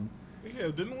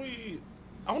 Yeah, didn't we?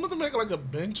 I wanted to make like a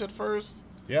bench at first.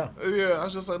 Yeah. Yeah, I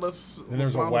was just like, let's. And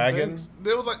there's a find wagon? bench.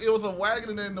 There was like, it was a wagon,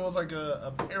 and then there was like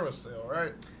a parasail,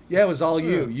 right? Yeah, it was all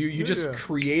you. Yeah. You just Yeah.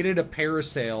 created a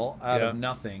parasail out of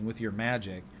nothing with your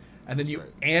magic, and then you great.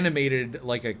 animated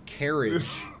like a carriage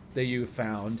that you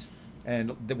found,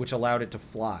 and which allowed it to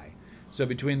fly. So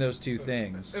between those two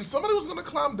things, And somebody was gonna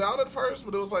climb down at first,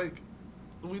 but it was like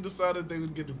we decided they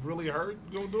would get really hurt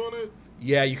doing it.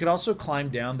 yeah, you could also climb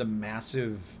down the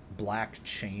massive black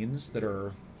chains that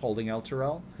are holding El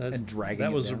Terrell and dragging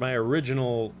That it was down. my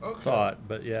original Okay. thought,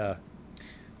 but yeah.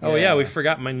 Oh yeah, Yeah. we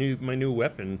forgot my new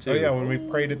weapon too. Oh yeah, when we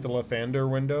prayed at the Lathander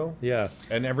window, Yeah.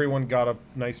 and everyone got a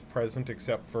nice present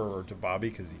except for to Bobby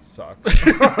because he sucks.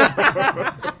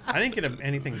 I didn't get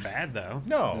anything bad though.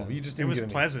 No, you just It didn't was get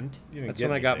any- pleasant. you didn't That's get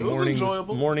when I got It was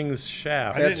enjoyable. morning's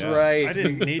shaft. I That's didn't- right. I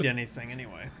didn't need anything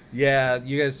anyway. Yeah,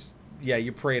 you guys. Yeah,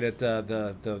 you prayed at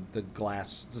the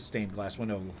stained glass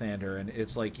window of Lathander, and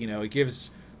it's like, you know, it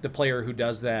gives the player who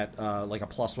does that like a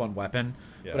 +1 weapon.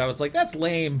 Yeah. But I was like, that's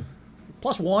lame.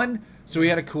 +1. So we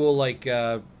had a cool like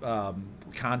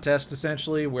contest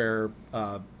essentially where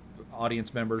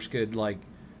audience members could like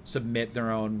submit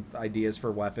their own ideas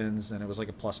for weapons, and it was like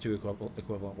a +2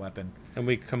 equivalent weapon. And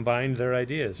we combined their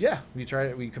ideas. Yeah, we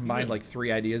combined like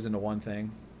 3 ideas into one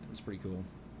thing. It was pretty cool.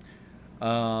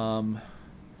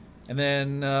 And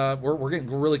then we're getting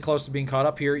really close to being caught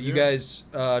up here. You guys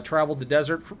traveled the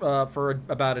desert for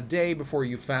about a day before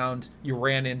you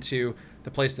ran into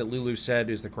the place that Lulu said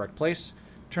is the correct place.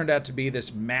 Turned out to be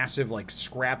this massive like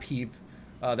scrap heap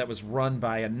that was run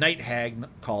by a night hag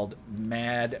called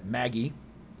Mad Maggie.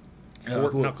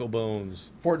 Fort Knucklebones.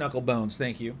 Fort Knucklebones,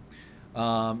 thank you.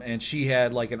 And she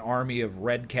had like an army of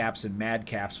red caps and mad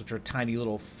caps, which are tiny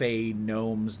little fey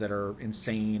gnomes that are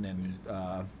insane and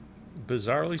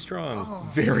Bizarrely strong.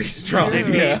 very strong. They'd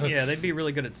be, Yeah. yeah, they'd be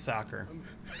really good at soccer.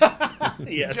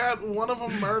 Yes. Got one of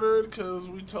them murdered because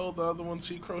we told the other ones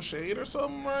he crocheted or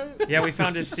something, right? Yeah, we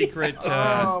found his secret.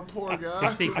 Oh, poor guy.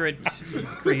 His secret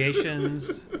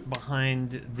creations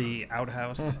behind the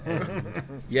outhouse.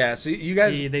 And Yeah, so you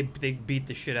guys, they beat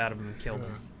the shit out of him and killed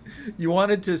him. you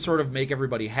wanted to sort of make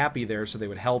everybody happy there so they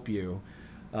would help you.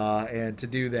 And to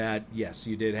do that, yes,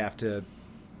 you did have to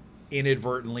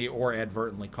inadvertently or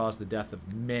advertently cause the death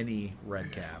of many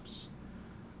redcaps.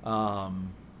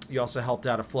 You also helped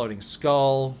out a floating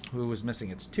skull who was missing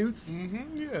its tooth,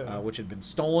 Yeah. which had been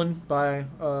stolen by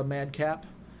Madcap.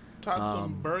 Taught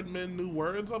some birdmen new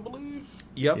words, I believe.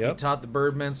 Yep, you Yep. taught the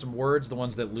birdmen some words, the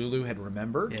ones that Lulu had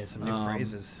remembered. Yeah, some new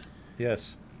phrases.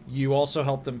 Yes. You also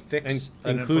helped them fix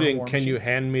And an including, infernal war can you machine.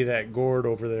 hand me that gourd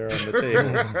over there on the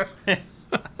table?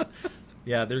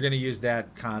 Yeah, they're going to use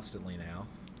that constantly now.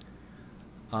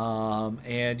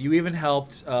 And you even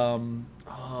helped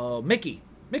Mickey.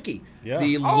 Yeah.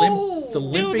 The Oh,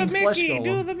 limping flesh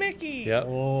golem. Mickey. Yep.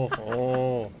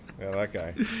 Oh, yeah, that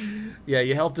guy. Yeah,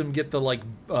 you helped him get the like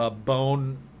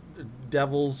bone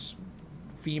devil's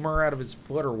femur out of his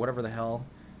foot or whatever the hell.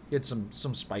 He had some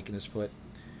spike in his foot.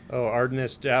 Oh,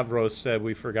 Ardennis Davros said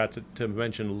we forgot to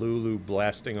mention Lulu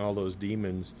blasting all those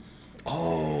demons.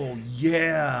 Oh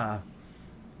yeah,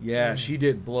 yeah. She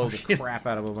did blow the crap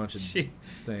out of a bunch of She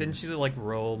things. didn't she like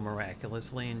roll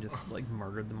miraculously and just like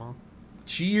murdered them all?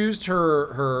 She used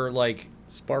her like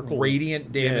Sparkle.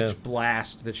 radiant damage Yeah.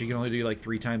 blast that she can only do like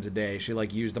 3 times a day. She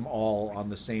like used them all on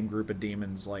the same group of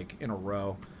demons like in a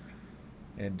row,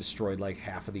 and destroyed like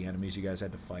half of the enemies you guys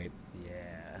had to fight.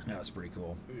 Yeah. That was pretty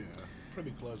cool. Yeah.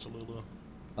 Pretty clutch, Lulu.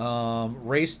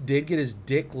 Race did get his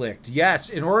dick licked. Yes,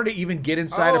 in order to even get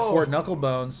inside of Oh. Fort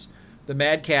Knucklebones, the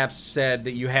Madcaps said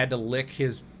that you had to lick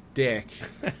his dick.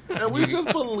 And we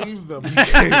just believe them.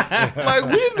 Like,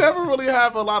 we never really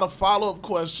have a lot of follow-up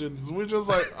questions. We're just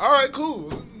like, all right,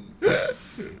 cool.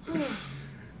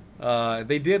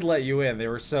 They did let you in. They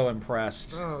were so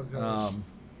impressed. Oh, gosh.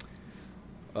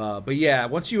 But yeah,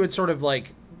 once you had sort of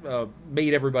like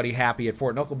made everybody happy at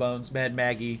Fort Knucklebones, Mad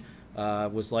Maggie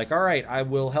was like, all right, I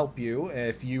will help you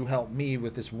if you help me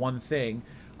with this one thing.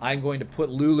 I'm going to put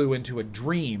Lulu into a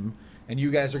dream, and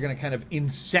you guys are going to kind of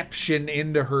inception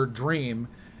into her dream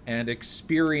and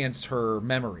experience her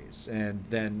memories. And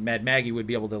then Mad Maggie would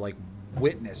be able to like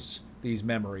witness these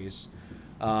memories.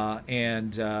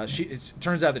 It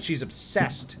turns out that she's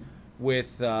obsessed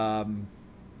with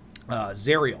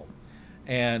Zariel.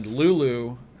 And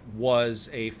Lulu was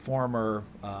a former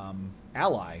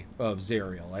ally of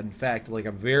Zariel. In fact, like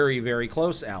a very, very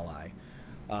close ally.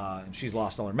 And she's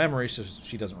lost all her memories, so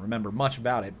she doesn't remember much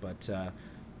about it.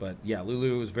 But yeah,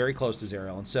 Lulu was very close to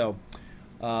Zariel. And so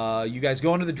you guys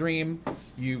go into the dream.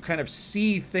 You kind of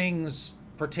see things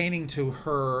pertaining to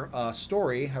her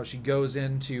story, how she goes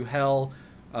into hell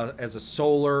as a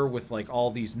solar with like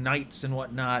all these knights and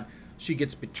whatnot. She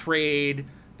gets betrayed.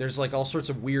 There's like all sorts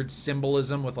of weird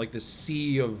symbolism with like this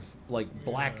sea of like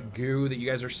black goo that you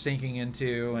guys are sinking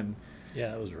into, and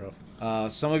Yeah, that was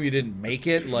rough. Some of you didn't make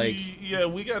it. Like, Yeah,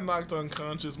 we got knocked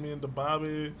unconscious, me and the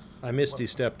Bobby. I Misty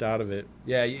stepped out of it.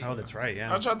 yeah, Oh, that's right.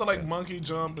 Yeah. I tried to like monkey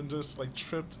jump and just like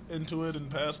tripped into it and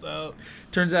passed out.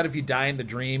 turns out if you die in the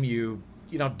dream, you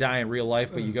don't die in real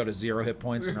life, but you go to 0 hit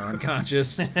points and are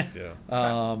unconscious.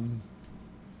 Yeah.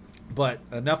 But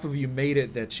enough of you made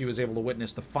it that she was able to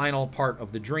witness the final part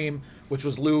of the dream, which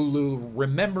was Lulu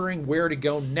remembering where to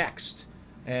go next.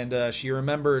 And she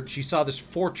remembered, she saw this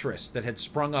fortress that had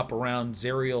sprung up around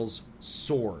Zariel's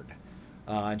sword.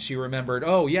 And she remembered,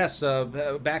 oh, yes,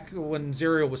 back when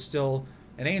Zariel was still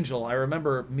an angel, I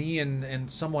remember me and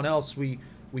someone else, we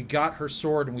got her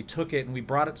sword and we took it and we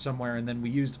brought it somewhere, and then we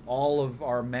used all of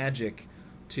our magic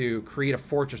to create a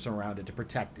fortress around it to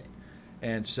protect it.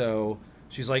 And so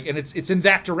she's like, and it's in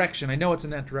that direction. I know it's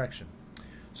in that direction.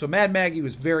 So Mad Maggie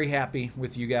was very happy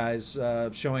with you guys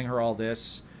showing her all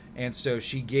this. And so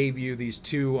she gave you these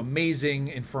 2 amazing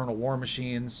infernal war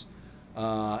machines,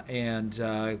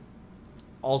 and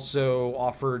also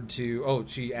offered to,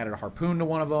 she added a harpoon to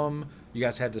one of them. You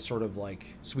guys had to sort of like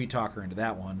sweet talk her into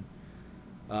that one.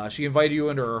 She invited you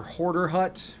into her hoarder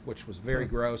hut, which was very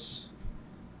gross.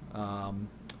 And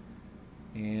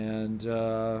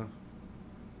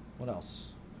what else?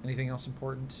 Anything else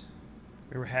important?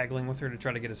 We were haggling with her to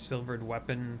try to get a silvered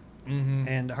weapon Mm-hmm.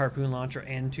 and a harpoon launcher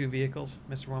and 2 vehicles,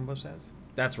 Mr. Wumbo says.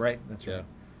 That's right. That's Yeah. right.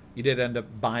 You did end up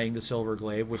buying the silver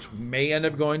glaive, which may end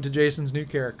up going to Jason's new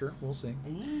character. We'll see.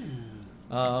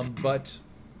 But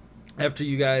after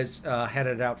you guys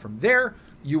headed out from there,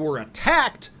 you were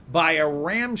attacked by a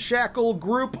ramshackle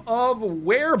group of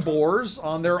werebores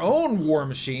on their own war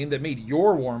machine that made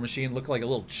your war machine look like a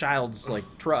little child's like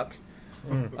truck.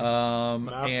 Not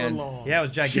for long. Yeah, it was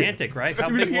gigantic, right? How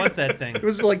big was that thing? It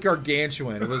was like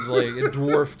gargantuan. It was like it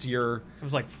dwarfed your. It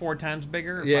was like 4 times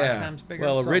bigger or Yeah. 5 times bigger?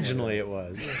 Well, Something. originally it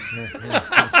was.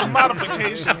 Some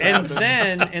modifications. And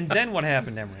happened. then what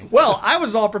happened, Emery? Well, I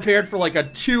was all prepared for like a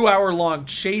 2-hour-long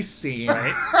chase scene,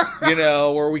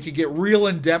 where we could get real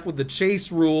in depth with the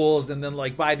chase rules, and then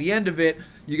like by the end of it,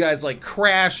 you guys like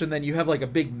crash, and then you have like a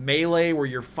big melee where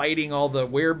you're fighting all the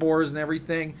werebores and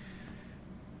everything.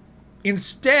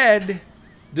 Instead,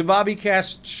 Dababi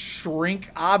cast Shrink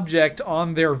Object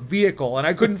on their vehicle, and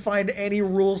I couldn't find any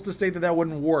rules to state that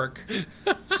wouldn't work.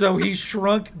 So he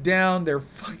shrunk down their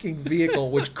fucking vehicle,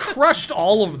 which crushed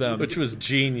all of them. Which was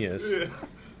genius.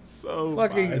 So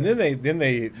fucking- And then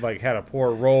they like had a poor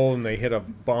roll and they hit a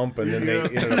bump and then they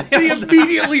ended up, He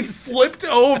immediately flipped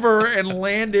over and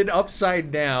landed upside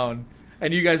down,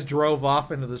 and you guys drove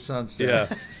off into the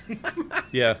sunset. Yeah.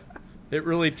 Yeah. It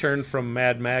really turned from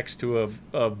Mad Max to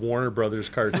a Warner Brothers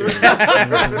cartoon.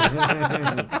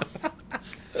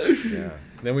 yeah.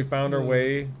 Then we found our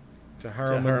way to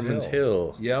Harriman's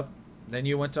Hill. Yep. Then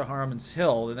you went to Harriman's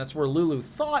Hill, and that's where Lulu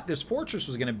thought this fortress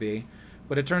was going to be.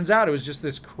 But it turns out it was just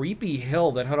this creepy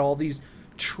hill that had all these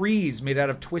trees made out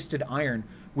of twisted iron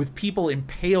with people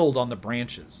impaled on the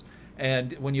branches.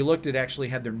 And when you looked, it actually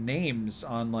had their names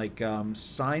on like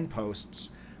signposts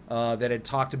that had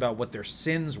talked about what their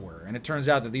sins were. And it turns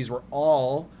out that these were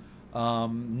all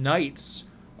knights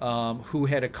who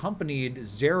had accompanied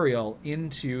Zariel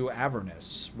into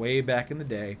Avernus way back in the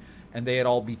day, and they had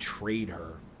all betrayed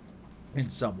her in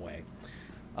some way.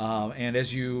 And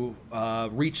as you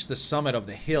reached the summit of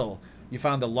the hill, you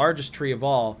found the largest tree of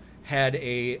all had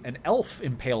an elf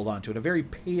impaled onto it, a very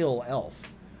pale elf,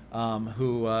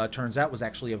 who turns out was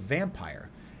actually a vampire.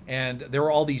 And there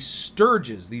were all these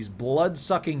sturges, these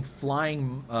blood-sucking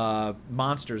flying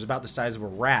monsters about the size of a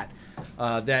rat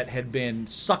that had been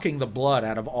sucking the blood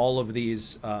out of all of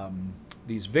these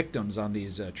victims on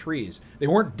these trees. They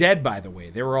weren't dead, by the way.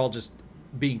 They were all just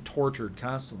being tortured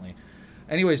constantly.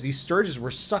 Anyways, these sturges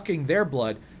were sucking their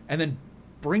blood and then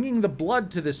bringing the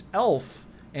blood to this elf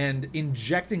and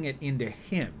injecting it into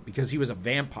him because he was a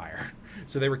vampire.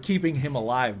 So they were keeping him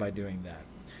alive by doing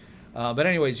that. But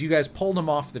anyways, you guys pulled him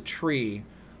off the tree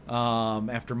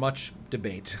after much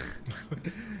debate.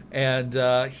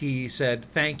 And he said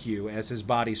thank you as his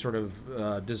body sort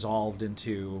of dissolved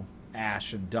into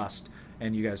ash and dust,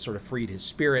 and you guys sort of freed his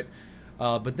spirit.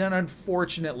 But then,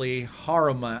 unfortunately,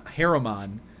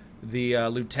 Haruman, the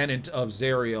lieutenant of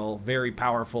Zariel, very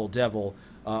powerful devil,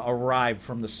 arrived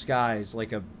from the skies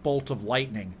like a bolt of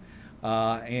lightning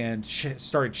and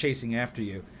started chasing after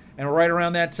you. And right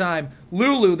around that time,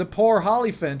 Lulu, the poor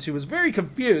Hollyphant, who was very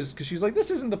confused because she's like, this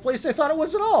isn't the place I thought it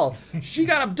was at all. She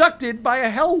got abducted by a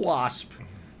hell wasp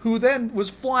who then was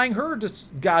flying her to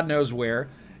God knows where.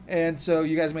 And so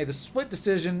you guys made the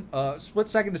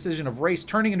split-second decision of Race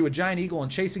turning into a giant eagle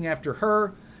and chasing after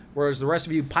her, whereas the rest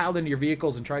of you piled into your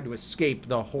vehicles and tried to escape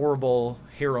the horrible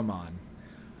Haruman.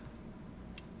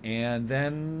 And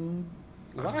then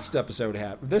this episode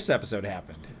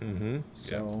happened. Mm-hmm.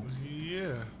 So,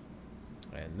 Yeah.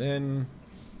 And then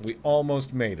we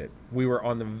almost made it. We were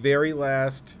on the very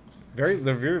last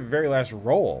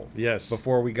roll. Yes.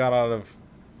 Before we got out of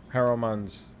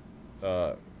Haruman's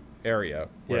area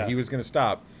where he was going to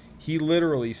stop. He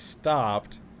literally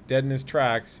stopped dead in his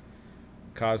tracks.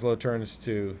 Kozlo turns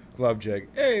to Glubjig.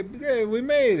 Hey, we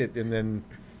made it. And then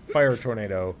fire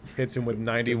tornado hits him with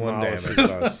 91 Demolishes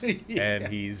damage. us. And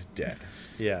he's dead.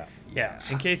 Yeah. Yeah.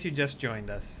 In case you just joined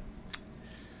us,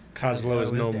 Kozlo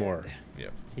is no dead. more.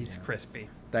 Yep. He's crispy.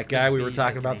 that guy we were Crispy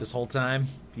talking about Awakening. this whole time,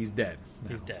 he's dead.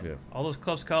 He's dead. Yeah. All those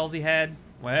close calls he had,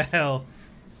 well,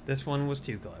 this one was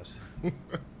too close. A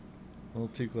little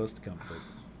too close to comfort.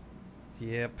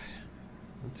 Yep.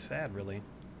 It's sad, really.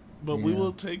 But we Yeah.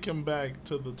 will take him back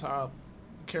to the top,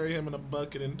 carry him in a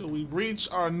bucket until we reach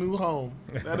our new home.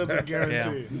 That is a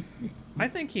guarantee. I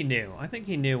think he knew. I think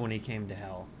he knew when he came to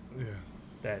hell Yeah.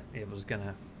 that it was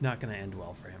not gonna end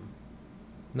well for him.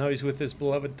 Now he's with his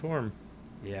beloved Torm.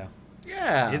 Yeah.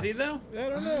 Yeah. Is he though? I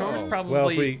don't know. Torm's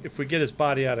probably. Well, if we get his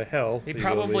body out of hell, he will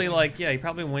probably be. he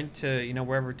probably went to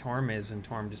wherever Torm is, and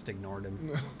Torm just ignored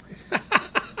him.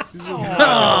 He's just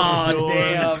Oh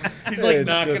damn! He's like It's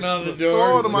knocking just- on the Throw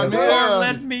door. it in my Torm, hands.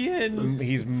 let me in.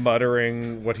 He's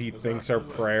muttering what he thinks are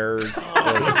prayers.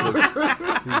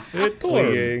 He's And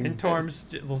pleading. Torm's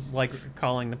just, like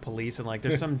calling the police and like,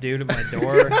 there's some dude at my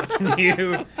door.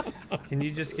 Can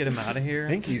you just get him out of here? I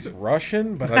think he's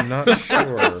Russian, but I'm not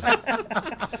sure.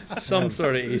 some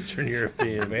sort of Eastern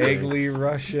European. thing. Vaguely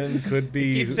Russian, could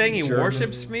be. He keeps saying he German.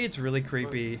 worships me. It's really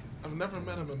creepy. I've never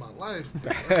met him in my life.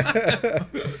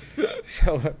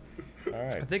 So, all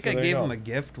right. I think so I there you gave go. him a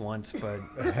gift once, but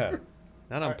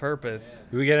not on purpose.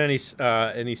 Do we get any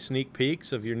sneak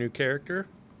peeks of your new character?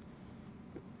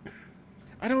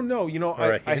 I don't know. You know,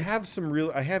 Or a I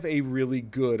hint? I have a really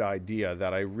good idea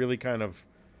that I really kind of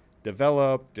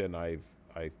developed, and I've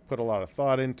put a lot of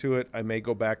thought into it. I may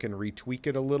go back and retweak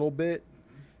it a little bit,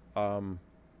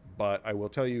 but I will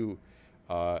tell you,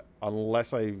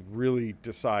 unless I really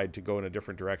decide to go in a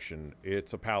different direction,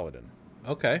 it's a paladin.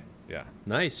 Okay. Yeah.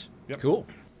 Nice. Cool.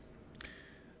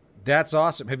 That's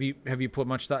awesome. Have you put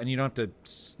much thought? And you don't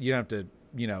have to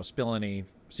spill any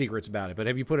secrets about it. But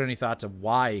have you put any thought to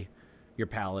why your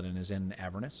paladin is in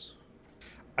Avernus?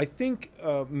 I think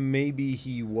maybe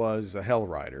he was a Hell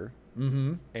Rider.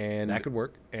 Mm-hmm. And That could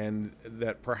work. And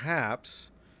that perhaps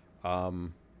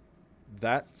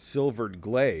that silvered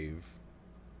glaive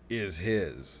is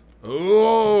his.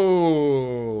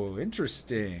 Oh,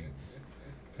 interesting.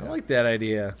 I like that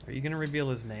idea. Are you gonna reveal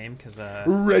his name? Because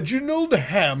Reginald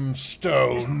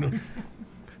Hamstone.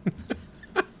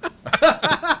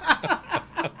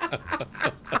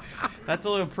 that's a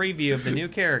little preview of the new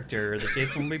character that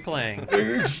Jason will be playing.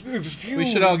 We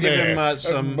should all give him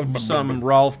some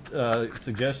Rolf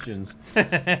suggestions.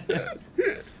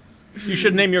 You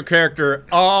should name your character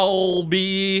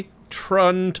Albie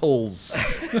Truntles.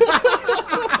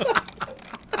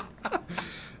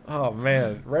 Oh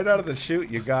man! Right out of the chute,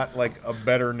 you got like a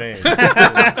better name.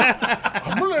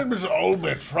 My name is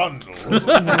Albie Trundles.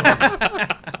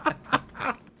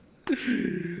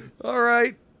 All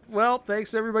right. Well,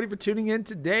 thanks everybody for tuning in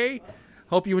today.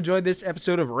 Hope you enjoyed this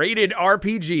episode of Rated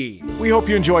RPG. We hope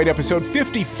you enjoyed episode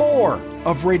 54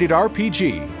 of Rated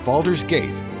RPG: Baldur's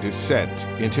Gate: Descent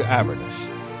into Avernus.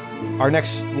 Our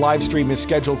next live stream is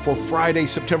scheduled for Friday,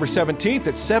 September 17th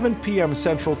at 7 p.m.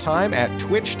 Central Time at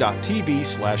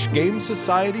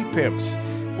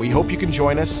twitch.tv/GameSocietyPimps. We hope you can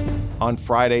join us on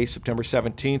Friday, September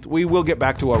 17th. We will get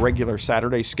back to our regular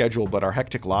Saturday schedule, but our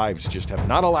hectic lives just have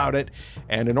not allowed it.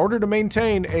 And in order to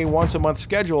maintain a once-a-month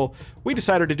schedule, we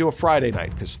decided to do a Friday night,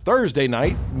 because Thursday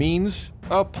night means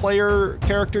a player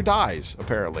character dies,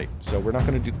 apparently. So we're not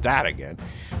going to do that again.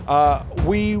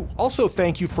 We also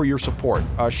thank you for your support.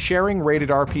 Sharing Rated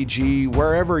RPG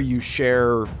wherever you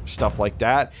share stuff like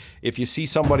that. If you see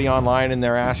somebody online and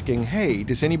they're asking, hey,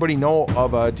 does anybody know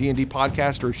of a D&D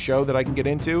podcast or show that I can get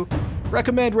into?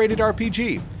 Recommend Rated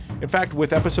RPG. In fact,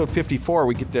 with episode 54,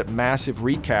 we get that massive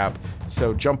recap.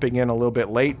 So jumping in a little bit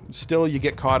late, still you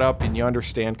get caught up and you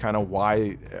understand kind of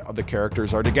why the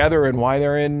characters are together and why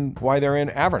they're in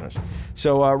Avernus.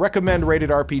 So recommend Rated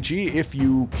RPG if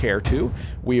you care to.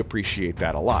 We appreciate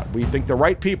that a lot. We think the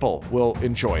right people will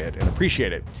enjoy it and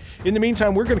appreciate it. In the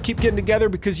meantime, we're going to keep getting together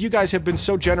because you guys have been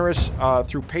so generous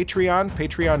through Patreon,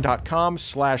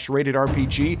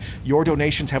 patreon.com/ratedrpg. Your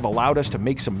donations have allowed us to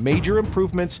make some major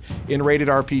improvements in Rated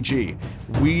RPG.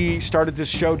 We started this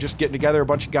show just getting together, a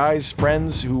bunch of guys,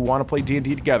 friends who want to play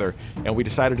D&D together, and we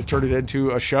decided to turn it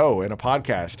into a show and a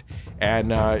podcast.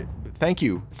 And thank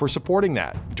you for supporting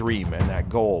that dream and that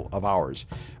goal of ours.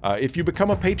 If you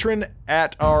become a patron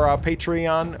at our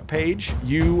Patreon page,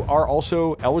 you are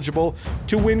also eligible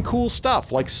to win cool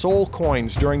stuff like soul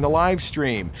coins during the live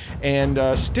stream and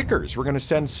stickers. We're going to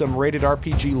send some Rated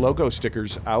RPG logo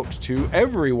stickers out to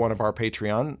every one of our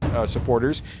Patreon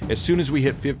supporters as soon as we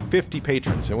hit 50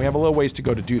 patrons, and we have a little ways to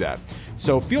go to do that.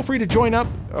 So feel free to join up.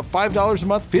 $5 a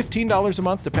month, $15 a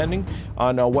month, depending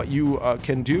on what you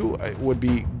can do. It would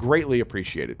be greatly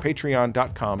appreciated.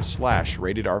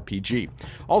 Patreon.com/RatedRPG.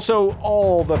 Also,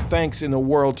 all the thanks in the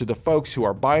world to the folks who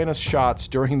are buying us shots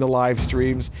during the live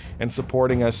streams and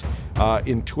supporting us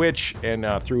in Twitch and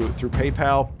through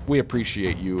PayPal. We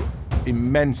appreciate you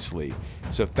immensely.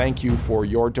 So thank you for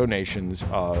your donations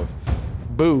of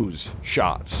booze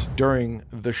shots during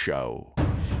the show.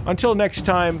 Until next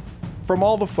time, from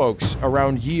all the folks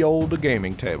around ye olde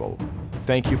gaming table,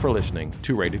 thank you for listening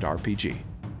to Rated RPG.